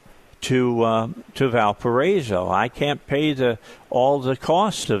you to Valparaiso. I can't pay all the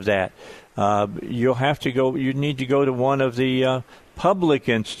cost of that. You'll have to go. You need to go to one of the public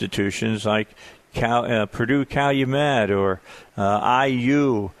institutions like Purdue Calumet or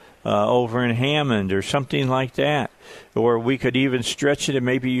IU over in Hammond or something like that. Or we could even stretch it, and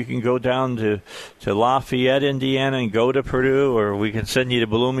maybe you can go down to Lafayette, Indiana, and go to Purdue, or we can send you to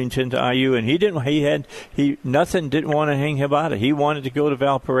Bloomington to IU. And nothing didn't want to hang about it. He wanted to go to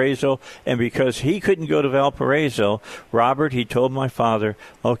Valparaiso, and because he couldn't go to Valparaiso, Robert, he told my father,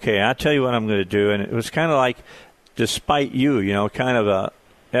 "Okay, I'll tell you what I'm going to do." And it was kind of like, despite you, kind of a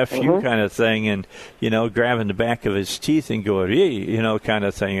F you kind of thing, and grabbing the back of his teeth and going, kind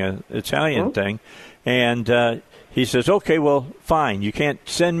of thing, an Italian thing, and. He says, okay, well, fine. You can't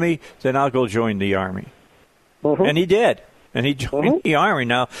send me, then I'll go join the Army. And he did. And he joined the Army.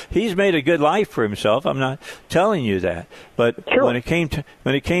 Now, he's made a good life for himself. I'm not telling you that. But when it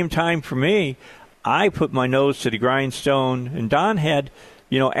came time for me, I put my nose to the grindstone. And Don had,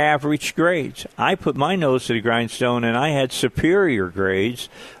 average grades. I put my nose to the grindstone, and I had superior grades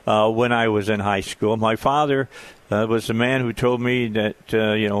when I was in high school. My father was the man who told me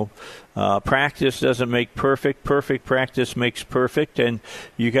that, practice doesn't make perfect. Perfect practice makes perfect, and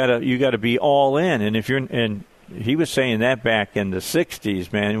you gotta be all in. And he was saying that back in the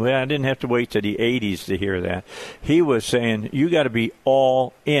 60s, man. I didn't have to wait to the 80s to hear that. He was saying you got to be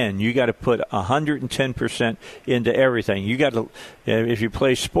all in. You got to put 110% into everything. You got to, if you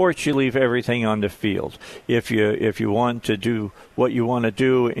play sports, you leave everything on the field. If you want to do what you want to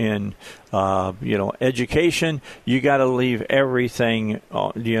do in education, you got to leave everything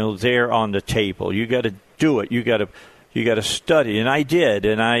there on the table. You got to do it. You got to study, and I did,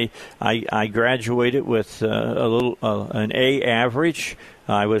 and I graduated with an A average.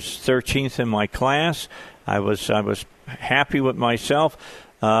 I was 13th in my class. I was happy with myself.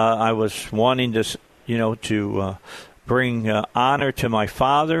 I was wanting to bring honor to my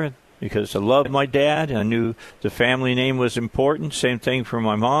father because I loved my dad. I knew the family name was important. Same thing for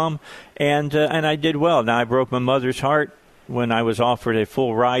my mom, and I did well. Now I broke my mother's heart when I was offered a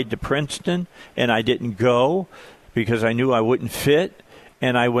full ride to Princeton, and I didn't go, because I knew I wouldn't fit,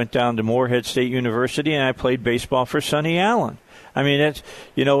 and I went down to Morehead State University, and I played baseball for Sonny Allen. I mean, that's,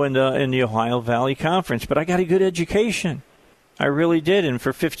 in the Ohio Valley Conference, but I got a good education. I really did, and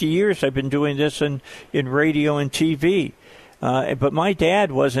for 50 years I've been doing this in radio and TV. But my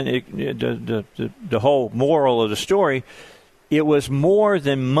dad wasn't, the whole moral of the story, it was more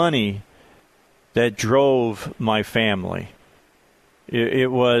than money that drove my family.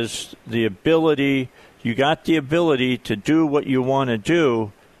 It was the ability. You got the ability to do what you want to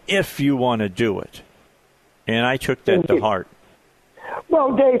do if you want to do it. And I took that to heart.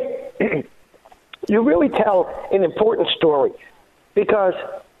 Well, Dave, you really tell an important story, because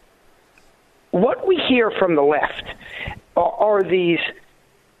what we hear from the left are these.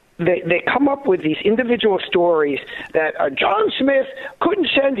 They come up with these individual stories that John Smith couldn't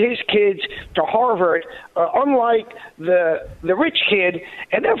send his kids to Harvard, unlike the rich kid,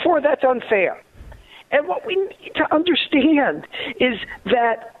 and therefore that's unfair. And what we need to understand is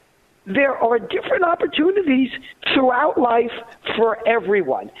that there are different opportunities throughout life for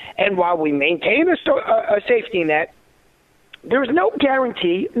everyone. And while we maintain a safety net, there's no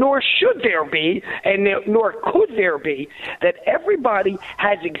guarantee, nor should there be, and nor could there be, that everybody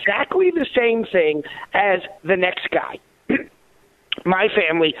has exactly the same thing as the next guy. My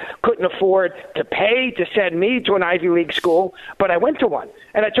family couldn't afford to pay to send me to an Ivy League school, but I went to one.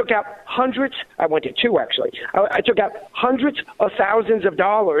 And I took out I went to two, actually. I took out hundreds of thousands of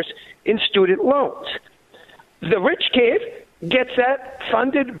dollars in student loans. The rich kid gets that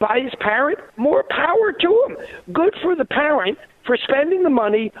funded by his parent, more power to him. Good for the parent for spending the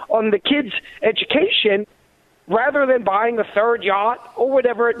money on the kid's education rather than buying a third yacht or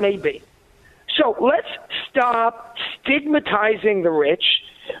whatever it may be. So let's stop stigmatizing the rich,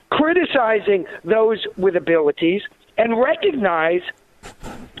 criticizing those with abilities, and recognize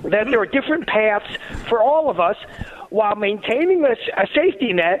that there are different paths for all of us while maintaining a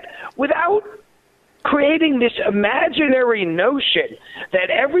safety net without creating this imaginary notion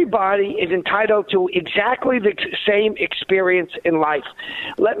that everybody is entitled to exactly the same experience in life.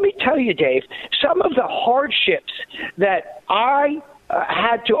 Let me tell you, Dave, some of the hardships that I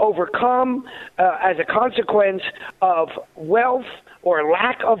had to overcome as a consequence of wealth or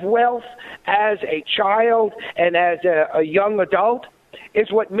lack of wealth as a child and as a young adult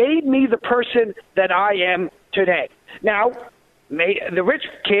is what made me the person that I am today. Now, the rich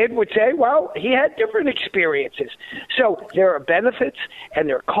kid would say, well, he had different experiences. So there are benefits and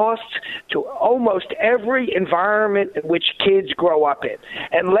there are costs to almost every environment in which kids grow up in.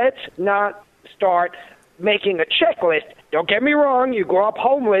 And let's not start making a checklist. Don't get me wrong, you grow up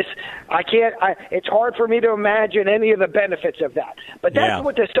homeless. It's hard for me to imagine any of the benefits of that. But that's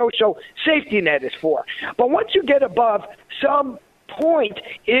what the social safety net is for. But once you get above some point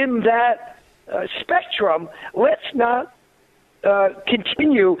in that spectrum, let's not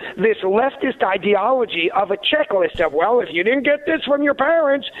continue this leftist ideology of a checklist of, well, if you didn't get this from your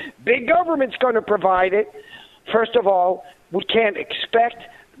parents, big government's going to provide it. First of all, we can't expect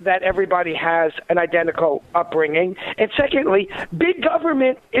that everybody has an identical upbringing. And secondly, big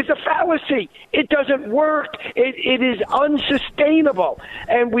government is a fallacy. It doesn't work. It is unsustainable.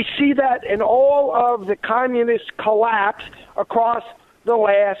 And we see that in all of the communist collapse across the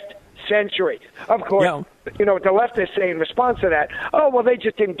last century. Of course, the leftists say in response to that, oh, well, they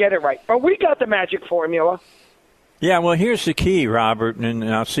just didn't get it right. But we got the magic formula. Yeah, well, here's the key, Robert, and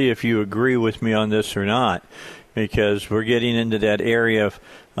I'll see if you agree with me on this or not, because we're getting into that area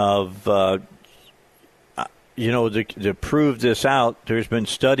of to prove this out. There's been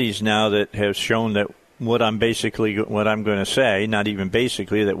studies now that have shown that what I'm going to say, not even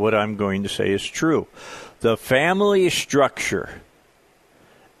basically, that what I'm going to say is true. The family structure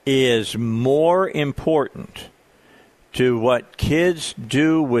is more important to what kids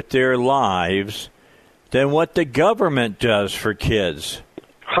do with their lives than what the government does for kids.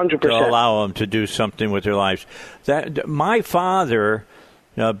 100%. To allow them to do something with their lives. That my father,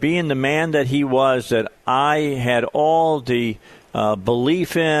 being the man that he was, that I had all the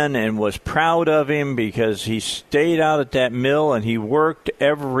belief in and was proud of him because he stayed out at that mill and he worked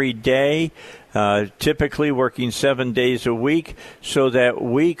every day, typically working 7 days a week, so that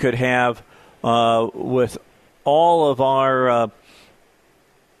we could have, with all of our,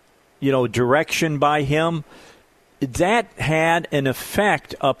 direction by him, that had an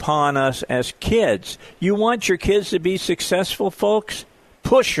effect upon us as kids. You want your kids to be successful, folks?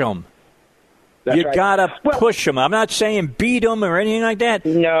 Push them. You got to push them. I'm not saying beat them or anything like that.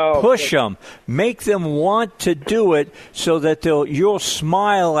 No. Push them. Make them want to do it so that you'll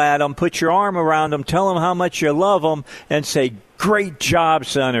smile at them, put your arm around them, tell them how much you love them, and say, great job,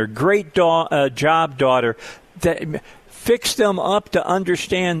 son, or great job, daughter. Fix them up to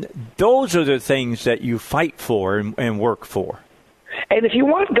understand those are the things that you fight for and work for. And if you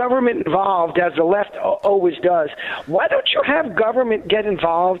want government involved, as the left always does, why don't you have government get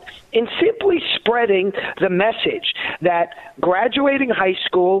involved in simply spreading the message that graduating high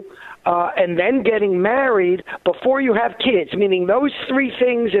school and then getting married before you have kids, meaning those three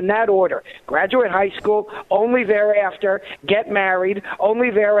things in that order. Graduate high school, only thereafter get married, only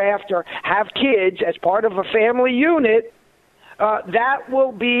thereafter have kids as part of a family unit. that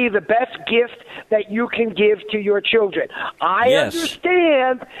will be the best gift that you can give to your children. I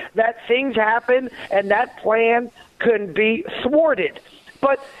understand that things happen and that plan can be thwarted.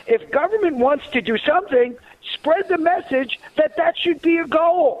 But if government wants to do something, spread the message that that should be a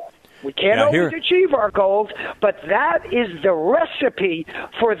goal. We can't always achieve our goals, but that is the recipe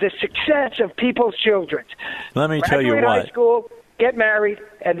for the success of people's children. Let me tell you what. Graduate high school, get married,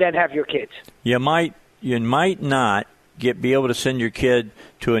 and then have your kids. You might not be able to send your kid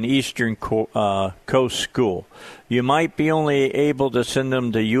to an Eastern Coast school. You might be only able to send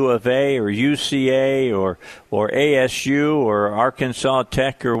them to U of A or UCA or ASU or Arkansas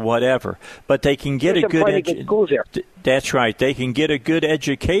Tech or whatever. But they can get a good schools there. That's right. They can get a good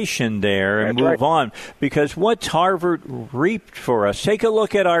education there and move on. Because what's Harvard reaped for us? Take a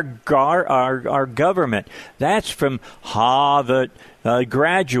look at our government. That's from Harvard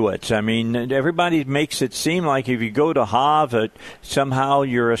graduates. I mean, everybody makes it seem like if you go to Harvard, somehow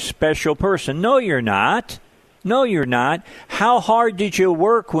you're a special person. No, you're not. No, you're not. How hard did you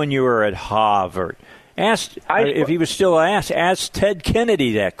work when you were at Harvard? If he was still ask Ted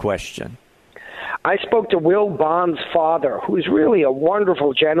Kennedy that question. I spoke to Will Bond's father, who's really a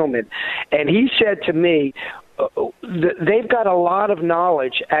wonderful gentleman, and he said to me, they've got a lot of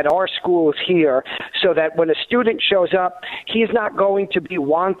knowledge at our schools here so that when a student shows up, he's not going to be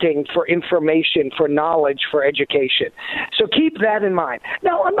wanting for information, for knowledge, for education. So keep that in mind.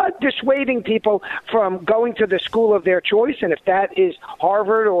 Now, I'm not dissuading people from going to the school of their choice, and if that is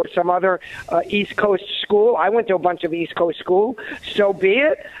Harvard or some other East Coast school, I went to a bunch of East Coast schools, so be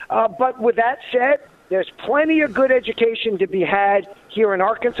it. But with that said, there's plenty of good education to be had here in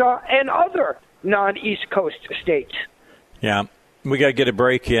Arkansas and other non-East Coast states. Yeah, we got to get a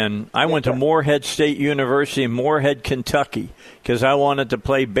break in. I went to Morehead State University in Morehead, Kentucky, because I wanted to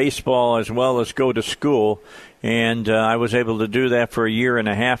play baseball as well as go to school. And I was able to do that for a year and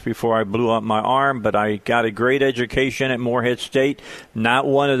a half before I blew up my arm. But I got a great education at Morehead State. Not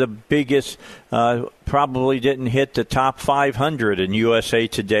one of the biggest, probably didn't hit the top 500 in USA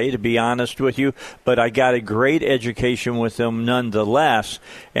Today, to be honest with you. But I got a great education with them nonetheless.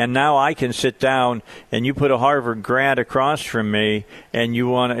 And now I can sit down and you put a Harvard grad across from me, and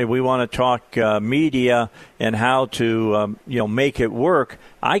we want to talk media and how to make it work.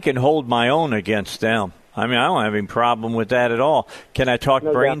 I can hold my own against them. I mean, I don't have any problem with that at all. Can I talk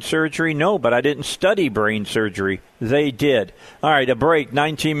brain surgery? No, but I didn't study brain surgery. They did. All right, a break,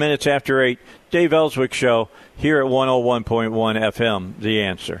 19 minutes after 8. Dave Elswick Show here at 101.1 FM, The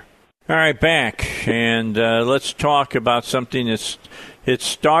Answer. All right, back. And let's talk about something it's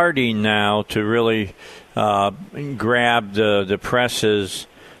starting now to really grab the press's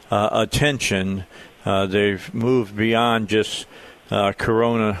attention. They've moved beyond just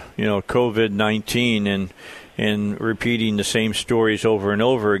Corona, COVID-19, and repeating the same stories over and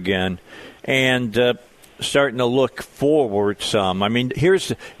over again, and starting to look forward some. I mean, here's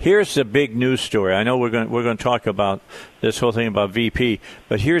the big news story. I know we're going to talk about this whole thing about VP,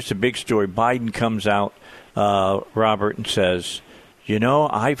 but here's the big story. Biden comes out, Robert, and says,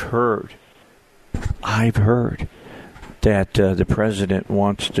 I've heard that the president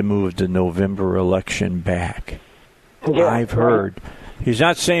wants to move the November election back. Yeah, I've heard. Right. He's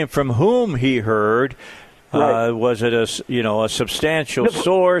not saying from whom he heard. Right. Was it a substantial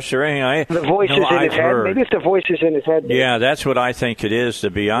source or anything? The voices in his head. Maybe it's the voices in his head. Yeah, that's what I think it is, to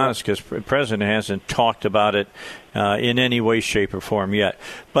be honest, because the president hasn't talked about it in any way, shape, or form yet.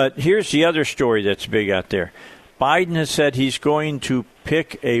 But here's the other story that's big out there. Biden has said he's going to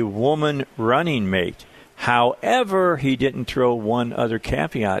pick a woman running mate. However, he didn't throw one other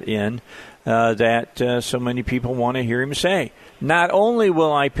caveat in that so many people want to hear him say. Not only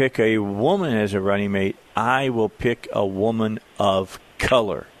will I pick a woman as a running mate, I will pick a woman of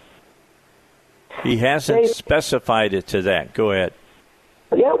color. He hasn't specified it to that. Go ahead.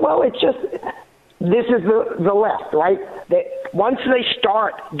 Yeah, well, it's just, this is the left, right? Once they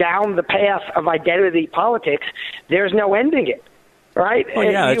start down the path of identity politics, there's no ending it, right? Oh,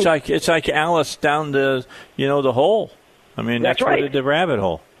 yeah, it's like Alice down the hole. I mean, that's right. The rabbit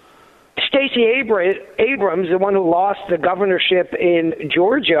hole. Stacey Abrams, the one who lost the governorship in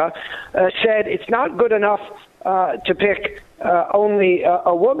Georgia, said it's not good enough to pick only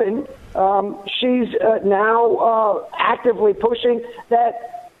a woman. She's now actively pushing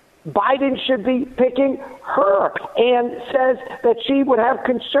that Biden should be picking her, and says that she would have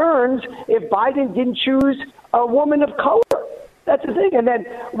concerns if Biden didn't choose a woman of color. That's the thing. And then,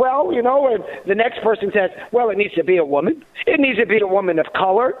 and the next person says, it needs to be a woman. It needs to be a woman of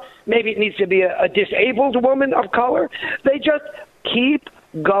color. Maybe it needs to be a disabled woman of color. They just keep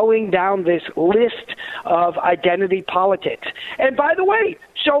going down this list of identity politics. And by the way,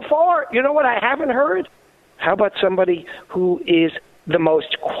 so far, you know what I haven't heard? How about somebody who is the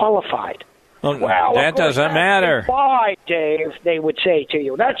most qualified? Well, that doesn't matter. Implied, Dave, they would say to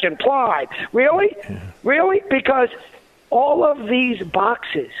you. That's implied. Really? Yeah. Really? Because all of these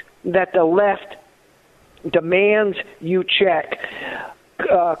boxes that the left demands you check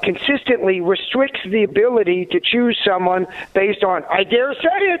consistently restricts the ability to choose someone based on, I dare say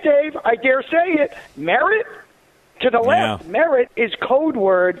it, Dave, I dare say it, merit. To the left, merit is code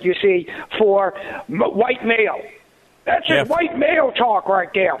word, you see, for white male. That's just white male talk right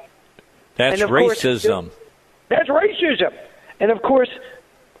there. That's racism. That's racism. And, of course,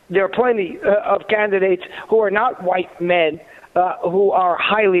 there are plenty of candidates who are not white men who are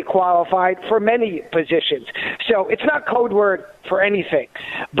highly qualified for many positions. So it's not code word for anything.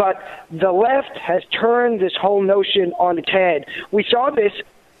 But the left has turned this whole notion on its head. We saw this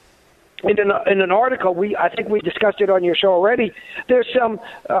in an article. I think we discussed it on your show already. There's some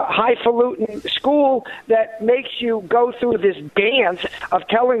highfalutin school that makes you go through this dance of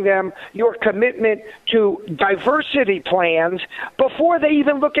telling them your commitment to diversity plans before they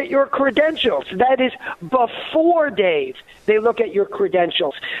even look at your credentials. That is before, Dave, they look at your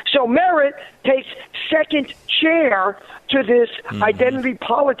credentials. So merit takes second chair to this identity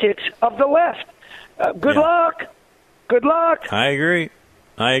politics of the left. Good luck. Good luck. I agree.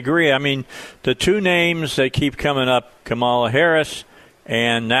 I mean, the two names that keep coming up, Kamala Harris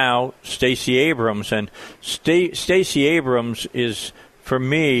and now Stacey Abrams. And Stacey Abrams is, for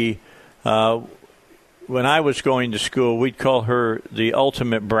me, when I was going to school, we'd call her the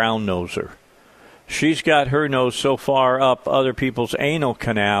ultimate brown noser. She's got her nose so far up other people's anal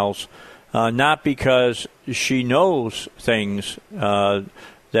canals, not because she knows things that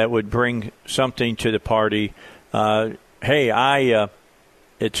would bring something to the party.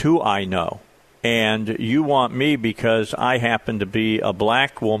 It's who I know. And you want me because I happen to be a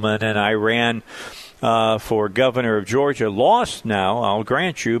black woman and I ran for governor of Georgia. Lost now, I'll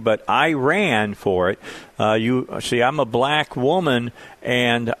grant you, but I ran for it. You see, I'm a black woman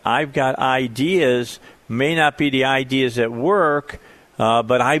and I've got ideas, may not be the ideas at work,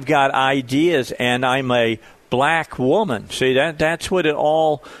 but I've got ideas and I'm a black woman. See, that's what it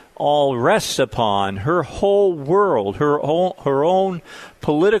all rests upon. Her whole world, her own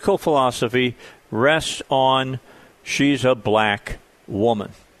political philosophy rests on she's a black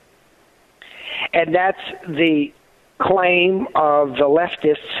woman. And that's the claim of the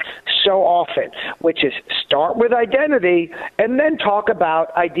leftists so often, which is start with identity and then talk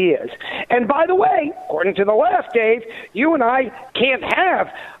about ideas. And by the way, according to the left, Dave, you and I can't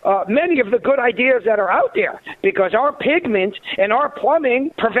have many of the good ideas that are out there because our pigment and our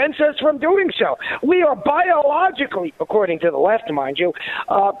plumbing prevents us from doing so. We are biologically, according to the left, mind you,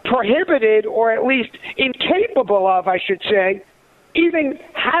 prohibited or at least incapable of, I should say, even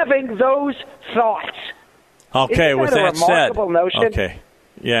having those thoughts. Okay, with that said, notion? Okay,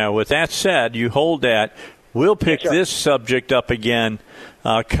 yeah. With that said, you hold that. We'll pick this subject up again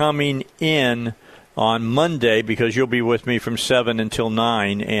coming in on Monday because you'll be with me from 7 until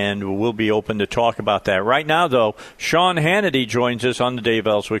 9, and we'll be open to talk about that. Right now, though, Sean Hannity joins us on the Dave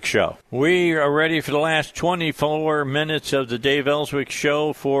Elswick Show. We are ready for the last 24 minutes of the Dave Elswick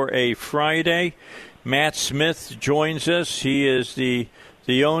Show for a Friday. Matt Smith joins us. He is the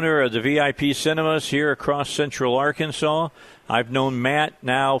owner of the VIP Cinemas here across Central Arkansas. I've known Matt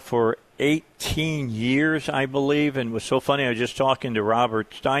now for 18 years, I believe, and it was so funny. I was just talking to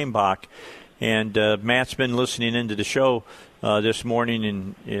Robert Steinbach, and Matt's been listening into the show this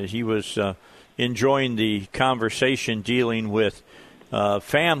morning, and he was enjoying the conversation dealing with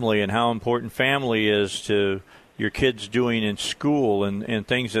family and how important family is to your kids doing in school and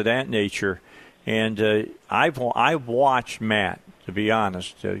things of that nature. And I've watched Matt, to be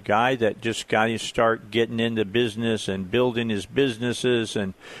honest, a guy that just got to start getting into business and building his businesses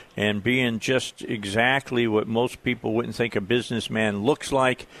and being just exactly what most people wouldn't think a businessman looks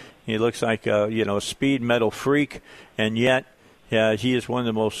like. He looks like a speed metal freak, and yet he is one of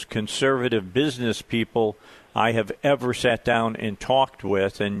the most conservative business people I have ever sat down and talked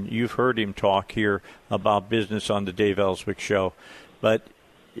with, and you've heard him talk here about business on the Dave Elswick Show. But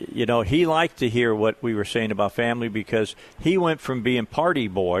he liked to hear what we were saying about family because he went from being party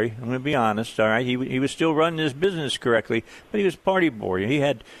boy. I'm going to be honest, all right. He was still running his business correctly, but he was party boy. He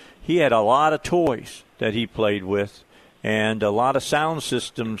had a lot of toys that he played with, and a lot of sound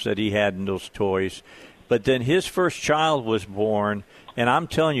systems that he had in those toys. But then his first child was born, and I'm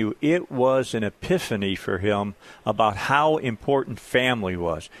telling you, it was an epiphany for him about how important family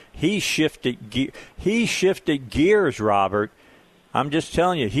was. He shifted gears, Robert. I'm just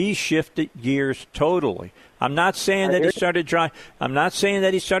telling you, he shifted gears totally. I'm not saying that he started driving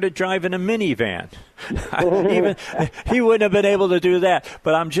a minivan. Even he wouldn't have been able to do that.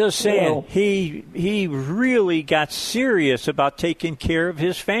 But I'm just saying he really got serious about taking care of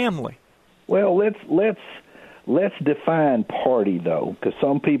his family. Well, let's define party, though, because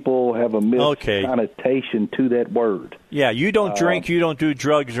some people have a misconnotation to that word. Yeah, you don't drink, you don't do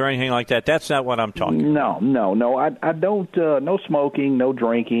drugs or anything like that. That's not what I'm talking about. No. I don't. No smoking, no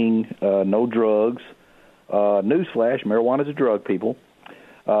drinking, no drugs. Newsflash: marijuana is a drug, people.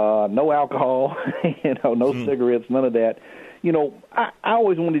 No alcohol, no cigarettes, none of that. I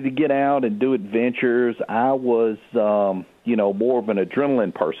always wanted to get out and do adventures. I was, more of an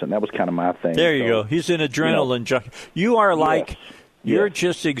adrenaline person. That was kind of my thing. There you go. He's an adrenaline junkie. You are you're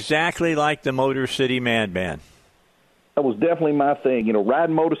just exactly like the Motor City Madman. That was definitely my thing.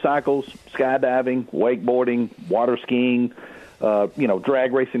 Riding motorcycles, skydiving, wakeboarding, water skiing,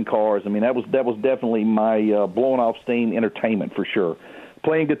 drag racing cars. I mean, that was definitely my blowing off steam entertainment for sure.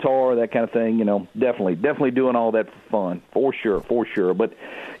 Playing guitar, that kind of thing, definitely doing all that for fun, for sure. But,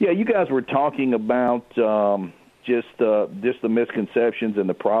 yeah, you guys were talking about just the misconceptions and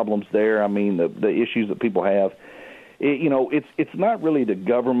the problems there. I mean, the issues that people have. It's not really the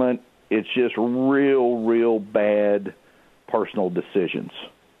government. It's just real bad personal decisions.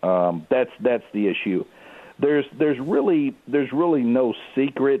 That's the issue. There's really no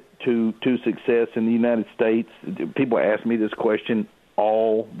secret to success in the United States. People ask me this question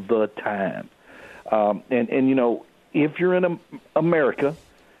all the time. If you're in America,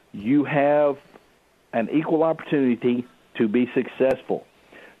 you have an equal opportunity to be successful,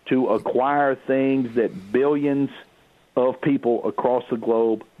 to acquire things that billions of people across the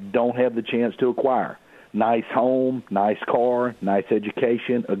globe don't have the chance to acquire. Nice home, nice car, nice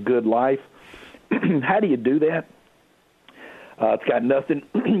education, a good life. How do you do that? It's got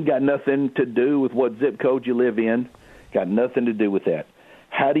nothing to do with what zip code you live in. Got nothing to do with that.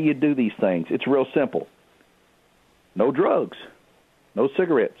 How do you do these things? It's real simple. No drugs, no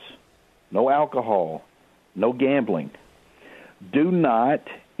cigarettes, no alcohol, no gambling. Do not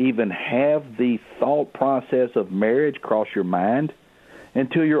even have the thought process of marriage cross your mind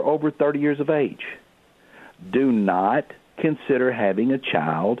until you're over 30 years of age. Do not consider having a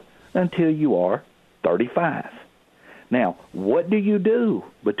child until you are 35. Now, what do you do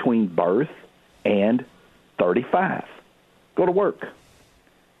between birth and 35? Go to work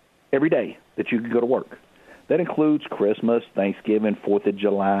every day that you can go to work. That includes Christmas, Thanksgiving, 4th of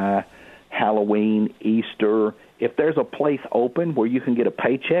July, Halloween, Easter. If there's a place open where you can get a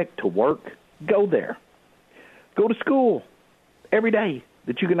paycheck to work, go there. Go to school every day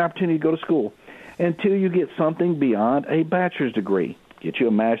that you get an opportunity to go to school until you get something beyond a bachelor's degree. Get you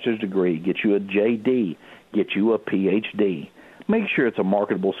a master's degree, get you a JD, get you a PhD. Make sure it's a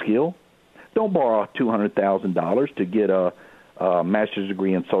marketable skill. Don't borrow $200,000 to get a master's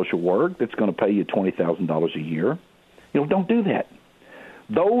degree in social work that's going to pay you $20,000 a year. Don't do that.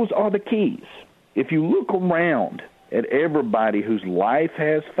 Those are the keys. If you look around at everybody whose life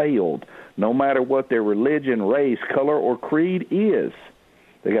has failed, no matter what their religion, race, color, or creed is,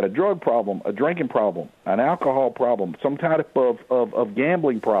 they got a drug problem, a drinking problem, an alcohol problem, some type of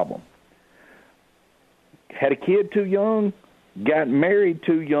gambling problem. Had a kid too young, got married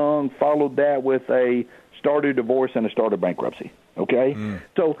too young, followed that with a started divorce and a started bankruptcy. Okay?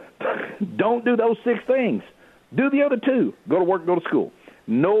 So don't do those 6 things. Do the other 2. Go to work, go to school.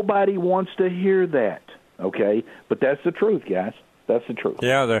 Nobody wants to hear that. Okay? But that's the truth, guys. That's the truth.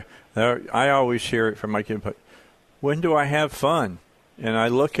 Yeah, I always hear it from my kid, but when do I have fun? And I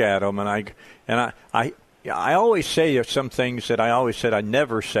look at them, and I always say some things that I always said I'd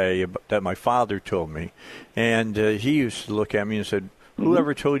never say that my father told me. And he used to look at me and said,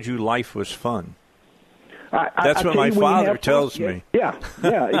 "Whoever told you life was fun?" That's what my father tells me. Yeah.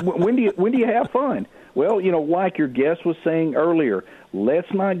 When do you have fun? Well, like your guest was saying earlier,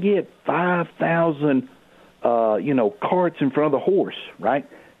 let's not get 5,000 carts in front of the horse, right?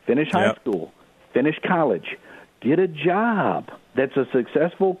 Finish high school, finish college, get a job that's a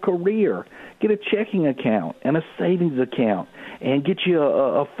successful career, get a checking account and a savings account, and get you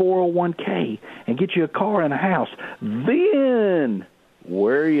a 401k, and get you a car and a house. Then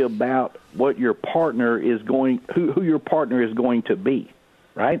worry about what your partner is who your partner is going to be,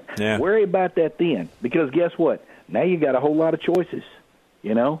 right? Yeah. Worry about that then, because guess what? Now you got a whole lot of choices. Hey.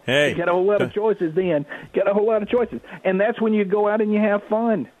 You got a whole lot of choices then. Got a whole lot of choices. And that's when you go out and you have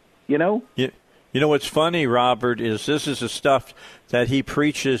fun, Yeah. You know what's funny, Robert, is this is the stuff that he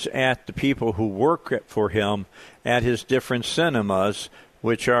preaches at the people who work for him at his different cinemas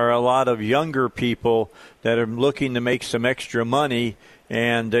which are a lot of younger people that are looking to make some extra money,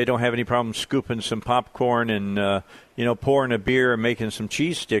 and they don't have any problem scooping some popcorn and pouring a beer and making some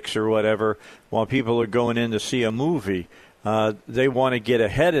cheese sticks or whatever while people are going in to see a movie. They want to get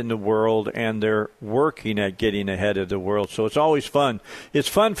ahead in the world, and they're working at getting ahead of the world. So it's always fun. It's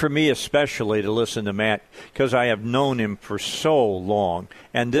fun for me especially to listen to Matt because I have known him for so long.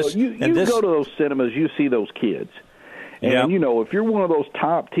 And this, you go to those cinemas, you see those kids. And, if you're one of those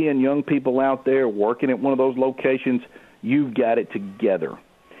top 10 young people out there working at one of those locations, you've got it together.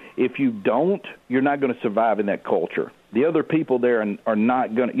 If you don't, you're not going to survive in that culture. The other people there are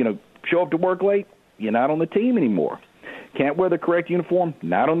not going to, show up to work late, you're not on the team anymore. Can't wear the correct uniform,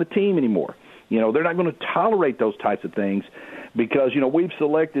 not on the team anymore. They're not going to tolerate those types of things because, we've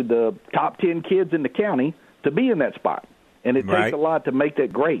selected the top 10 kids in the county to be in that spot. And it takes a lot to make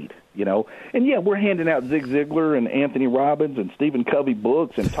that grade, And, we're handing out Zig Ziglar and Anthony Robbins and Stephen Covey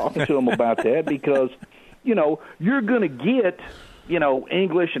books and talking to them about that because, you're going to get,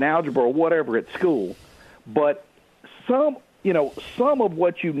 English and algebra or whatever at school. But some of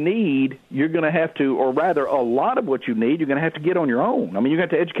what you need, you're going to have to, or rather a lot of what you need, you're going to have to get on your own. I mean, you're going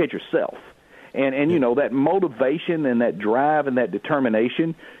to have to educate yourself. And that motivation and that drive and that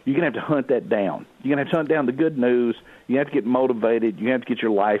determination, you're going to have to hunt that down. You're going to have to hunt down the good news. You have to get motivated. You have to get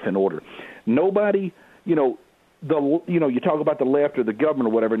your life in order. Nobody, you talk about the left or the government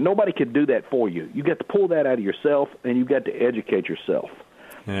or whatever, nobody can do that for you. You got to pull that out of yourself, and you've got to educate yourself.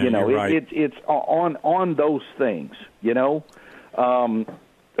 Yeah, you're right. It's on those things, So I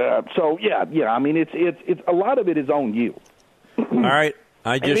mean, it's a lot of it is on you. All right.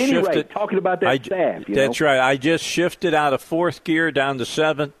 I just shifted. Talking about that staff. That's right. I just shifted out of fourth gear down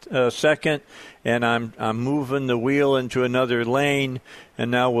to second, and I'm moving the wheel into another lane, and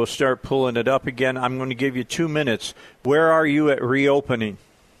now we'll start pulling it up again. I'm going to give you 2 minutes. Where are you at reopening?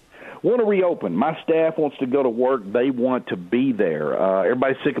 Want to reopen. My staff wants to go to work. They want to be there.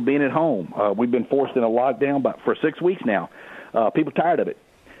 Everybody's sick of being at home. We've been forced in a lockdown for 6 weeks now. People tired of it.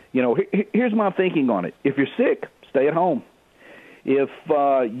 Here's my thinking on it. If you're sick, stay at home. If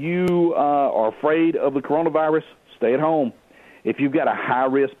you are afraid of the coronavirus, stay at home. If you've got a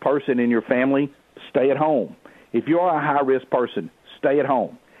high-risk person in your family, stay at home. If you are a high-risk person, stay at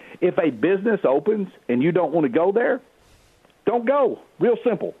home. If a business opens and you don't want to go there, don't go. Real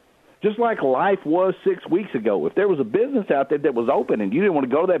simple. Just like life was 6 weeks ago. If there was a business out there that was open and you didn't want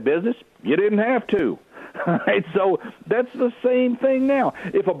to go to that business, you didn't have to. Right? So that's the same thing now.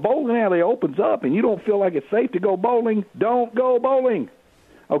 If a bowling alley opens up and you don't feel like it's safe to go bowling, don't go bowling.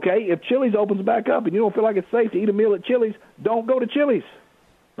 Okay? If Chili's opens back up and you don't feel like it's safe to eat a meal at Chili's, don't go to Chili's.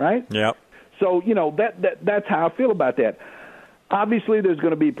 Right? Yep. So, that's how I feel about that. Obviously, there's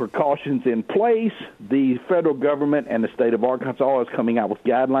going to be precautions in place. The federal government and the state of Arkansas is coming out with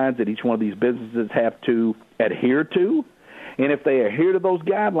guidelines that each one of these businesses have to adhere to. And if they adhere to those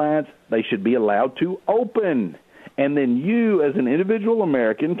guidelines, they should be allowed to open. And then you, as an individual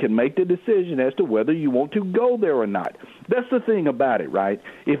American, can make the decision as to whether you want to go there or not. That's the thing about it, right?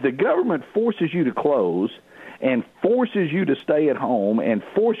 If the government forces you to close and forces you to stay at home and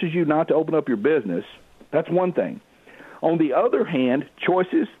forces you not to open up your business, that's one thing. On the other hand,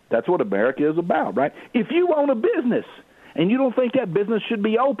 choices, that's what America is about, right? If you own a business and you don't think that business should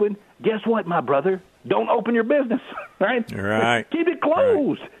be open, guess what, my brother? Don't open your business, right? Right. Keep it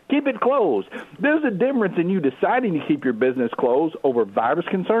closed. Right. Keep it closed. There's a difference in you deciding to keep your business closed over virus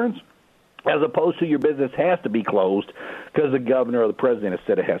concerns as opposed to your business has to be closed because the governor or the president has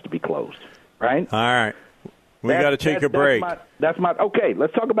said it has to be closed, right? All right. We got to take a break. Okay,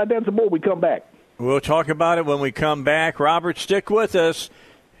 let's talk about that some more when we come back. We'll talk about it when we come back. Robert, stick with us.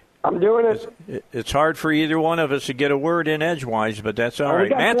 I'm doing it. It's hard for either one of us to get a word in edgewise, but that's all right. We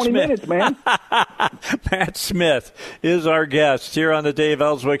got Matt 20 Smith. minutes, man. Matt Smith is our guest here on the Dave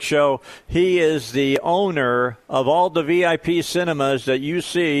Elswick Show. He is the owner of all the VIP cinemas that you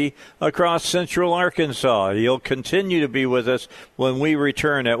see across Central Arkansas. He'll continue to be with us when we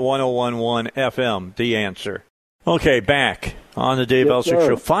return at 101.1 FM, The Answer. Okay, back on the Dave Elswick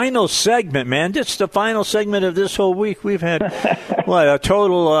Show. Final segment, man. It's the final segment of this whole week. We've had, a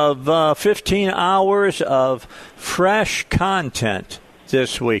total of 15 hours of fresh content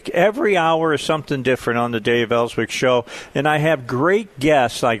this week. Every hour is something different on the Dave Elswick Show. And I have great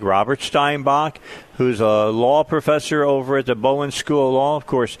guests like Robert Steinbach, who's a law professor over at the Bowen School of Law. Of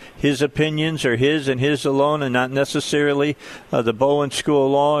course, his opinions are his and his alone and not necessarily the Bowen School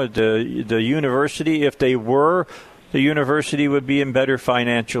of Law, the university. If they were, the university would be in better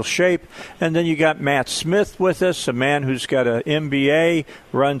financial shape. And then you got Matt Smith with us, a man who's got an MBA,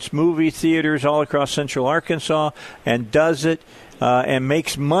 runs movie theaters all across Central Arkansas, and does it and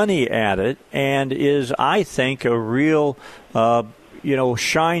makes money at it, and is, I think, a real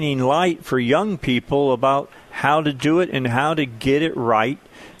shining light for young people about how to do it and how to get it right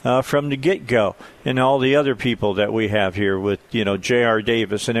from the get-go. And all the other people that we have here with, J.R.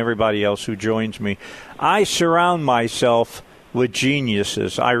 Davis and everybody else who joins me. I surround myself with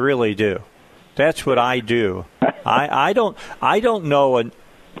geniuses. I really do. That's what I do. I don't know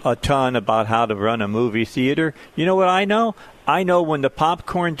a ton about how to run a movie theater. You know what I know? I know when the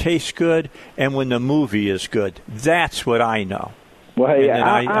popcorn tastes good and when the movie is good. That's what I know. Well, hey,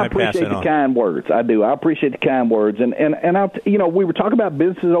 I appreciate the kind words. I do. I appreciate the kind words. And we were talking about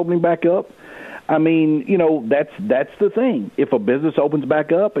businesses opening back up. I mean, that's the thing. If a business opens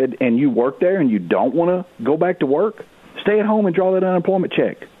back up and you work there and you don't want to go back to work, stay at home and draw that unemployment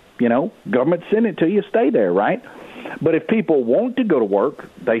check. Government send it to you, stay there, right? But if people want to go to work,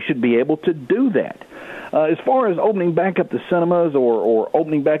 they should be able to do that. As far as opening back up the cinemas or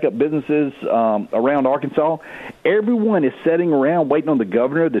opening back up businesses around Arkansas, everyone is sitting around waiting on the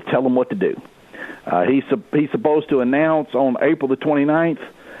governor to tell them what to do. He's supposed to announce on April the 29th,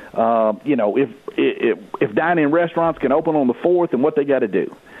 if dining restaurants can open on the 4th and what they got to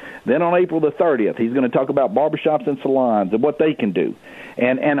do. Then on April the 30th, he's going to talk about barbershops and salons and what they can do,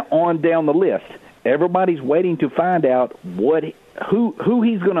 and on down the list. Everybody's waiting to find out who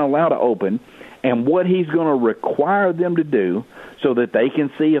he's going to allow to open and what he's going to require them to do so that they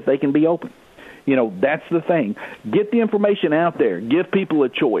can see if they can be open. That's the thing. Get the information out there. Give people a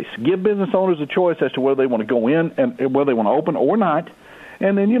choice. Give business owners a choice as to whether they want to go in and whether they want to open or not.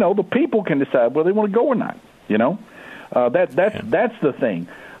 And then, the people can decide whether they want to go or not. That's the thing.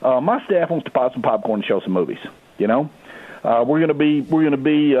 My staff wants to pop some popcorn and show some movies. We're going to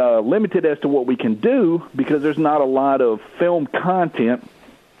be limited as to what we can do because there's not a lot of film content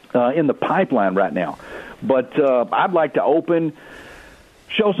in the pipeline right now. But I'd like to open,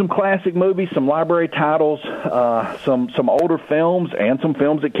 show some classic movies, some library titles, some older films, and some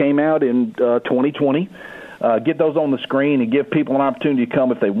films that came out in 2020. Get those on the screen and give people an opportunity to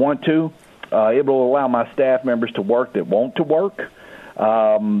come if they want to. It will allow my staff members to work that want to work.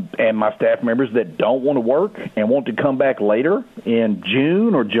 And my staff members that don't want to work and want to come back later in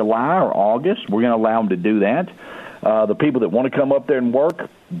June or July or August, we're going to allow them to do that. The people that want to come up there and work,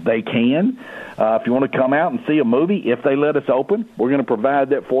 they can. If you want to come out and see a movie, if they let us open, we're going to provide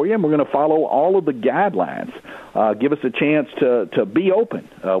that for you, and we're going to follow all of the guidelines. Give us a chance to be open.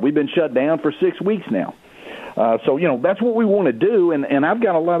 We've been shut down for 6 weeks now. So, that's what we want to do, and I've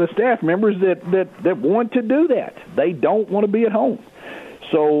got a lot of staff members that want to do that. They don't want to be at home.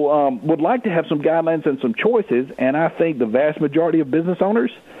 So would like to have some guidelines and some choices, and I think the vast majority of business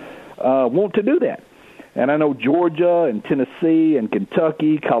owners want to do that. And I know Georgia and Tennessee and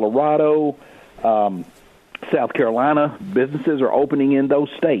Kentucky, Colorado, South Carolina, businesses are opening in those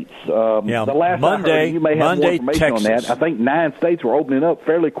states. The last Monday, I heard, you may have Monday, more information Texas. on that. I think 9 states were opening up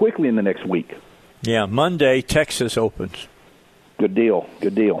fairly quickly in the next week. Yeah, Monday, Texas opens. Good deal.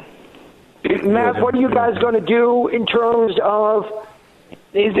 Matt, what are you guys going to do in terms of,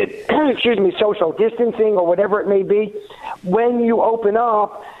 is it, social distancing or whatever it may be, when you open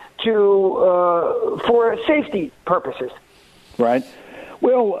up for safety purposes? Right.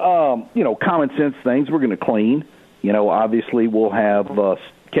 Well, common sense things we're going to clean. Obviously we'll have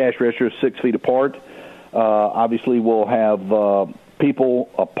cash registers 6 feet apart. Obviously we'll have people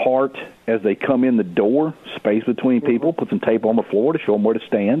apart as they come in the door, space between people, put some tape on the floor to show them where to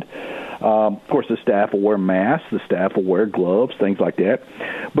stand. Of course, the staff will wear masks, the staff will wear gloves, things like that.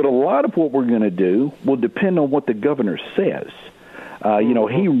 But a lot of what we're going to do will depend on what the governor says.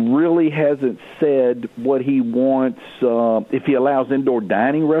 He really hasn't said what he wants, if he allows indoor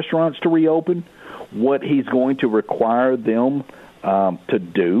dining restaurants to reopen, what he's going to require them to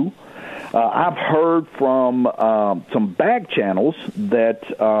do. I've heard from some back channels that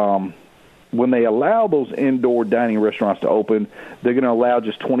when they allow those indoor dining restaurants to open, they're going to allow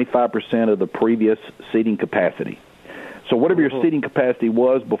just 25% of the previous seating capacity. So whatever your seating capacity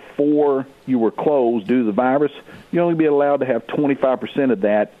was before you were closed due to the virus, you only be allowed to have 25% of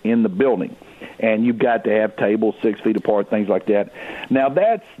that in the building. And you've got to have tables 6 feet apart, things like that. Now,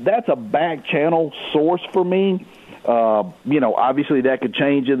 that's a back channel source for me. Obviously that could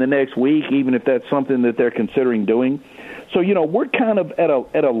change in the next week, even if that's something that they're considering doing. So, we're kind of at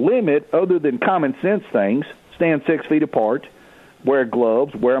a limit other than common sense things. Stand 6 feet apart, wear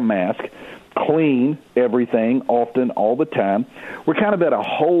gloves, wear a mask, clean everything often, all the time. We're kind of at a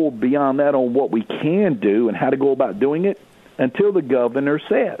hold beyond that on what we can do and how to go about doing it until the governor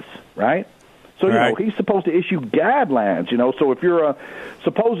says, right? So, he's supposed to issue guidelines, So if you're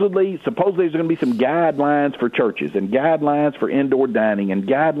supposedly there's going to be some guidelines for churches and guidelines for indoor dining and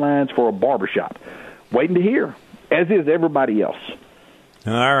guidelines for a barbershop. Waiting to hear, as is everybody else.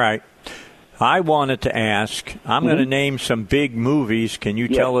 All right. I wanted to ask, I'm going to name some big movies. Can you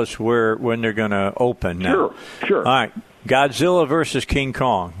tell us when they're going to open now? Sure. All right. Godzilla versus King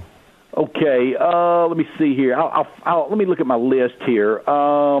Kong. Okay. Let me see here. Let me look at my list here.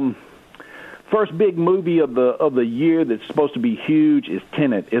 First big movie of the year that's supposed to be huge is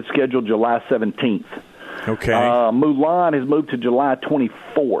Tenet. It's scheduled July 17th. Okay. Mulan has moved to July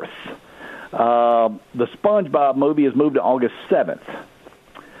 24th. The SpongeBob movie has moved to August 7th.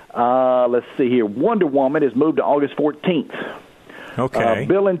 Let's see here. Wonder Woman has moved to August 14th. Okay.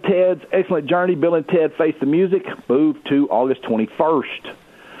 Bill and Ted's Excellent Journey, Bill and Ted Face the Music, moved to August 21st.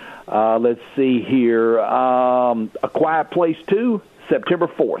 Let's see here. A Quiet Place 2, September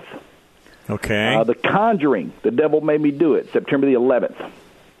 4th. Okay. The Conjuring, The Devil Made Me Do It, September the 11th.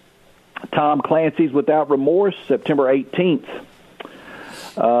 Tom Clancy's Without Remorse, September 18th.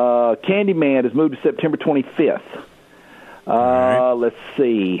 Candyman has moved to September 25th. Right. Let's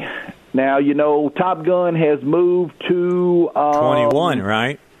see. Now, Top Gun has moved to 21,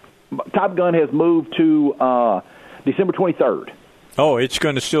 right? Top Gun has moved to December 23rd. Oh, it's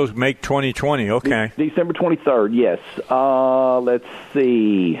going to still make 2020. Okay. December 23rd, yes. Let's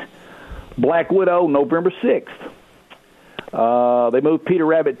see. Black Widow, November 6th. They moved Peter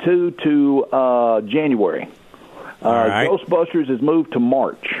Rabbit 2 to January. Right. Ghostbusters has moved to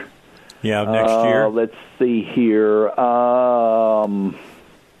March. Yeah, next year. Let's see here.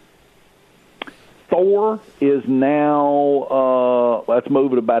 Thor is now, let's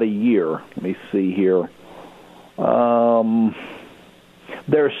move it about a year. Let me see here.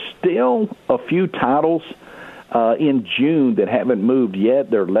 There's still a few titles in June that haven't moved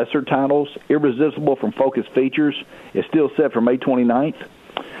yet. They're lesser titles. Irresistible from Focus Features is still set for May 29th.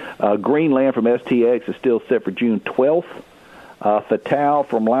 Greenland from STX is still set for June 12th. Fatale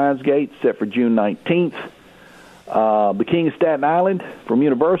from Lionsgate set for June 19th. The King of Staten Island from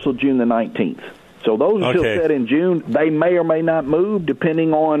Universal, June the 19th. So those are still set in June. They may or may not move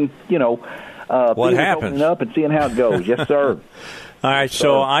depending on, what happens. Opening up and seeing how it goes. Yes, sir. All right,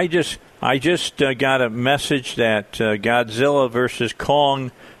 so I just got a message that Godzilla versus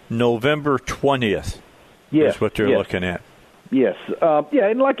Kong, November 20th is what they're looking at. Yes.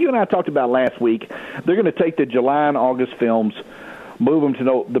 And like you and I talked about last week, they're going to take the July and August films, move them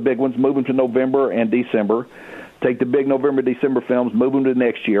to the big ones, move them to November and December, take the big November, December films, move them to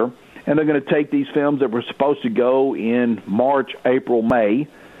next year, and they're going to take these films that were supposed to go in March, April, May,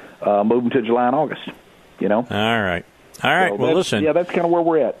 move them to July and August, All right. So well, listen. Yeah, that's kind of where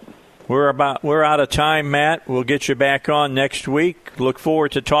we're at. We're out of time, Matt. We'll get you back on next week. Look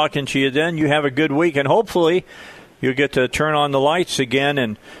forward to talking to you then. You have a good week, and hopefully you'll get to turn on the lights again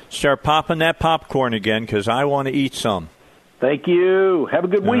and start popping that popcorn again because I want to eat some. Thank you. Have a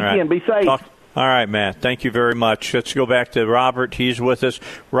good weekend. Be safe. All right, Matt. Thank you very much. Let's go back to Robert. He's with us.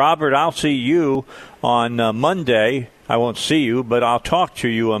 Robert, I'll see you on Monday. I won't see you, but I'll talk to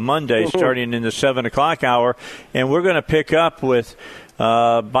you on Monday starting in the 7 o'clock hour, and we're going to pick up with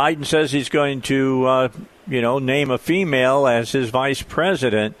Biden says he's going to, name a female as his vice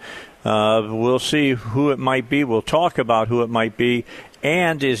president. We'll see who it might be. We'll talk about who it might be.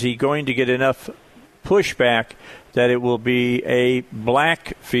 And is he going to get enough pushback that it will be a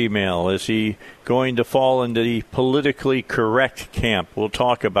black female? Is he going to fall into the politically correct camp? We'll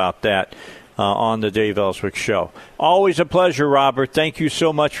talk about that on the Dave Elswick Show. Always a pleasure, Robert. Thank you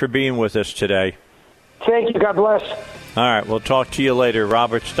so much for being with us today. Thank you. God bless. All right. We'll talk to you later.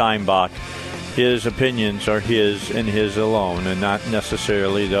 Robert Steinbach. His opinions are his and his alone, and not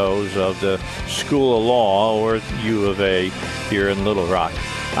necessarily those of the School of Law or U of A here in Little Rock.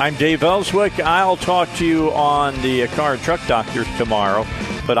 I'm Dave Elswick. I'll talk to you on the Car and Truck Doctors tomorrow,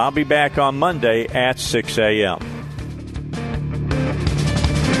 but I'll be back on Monday at 6 a.m.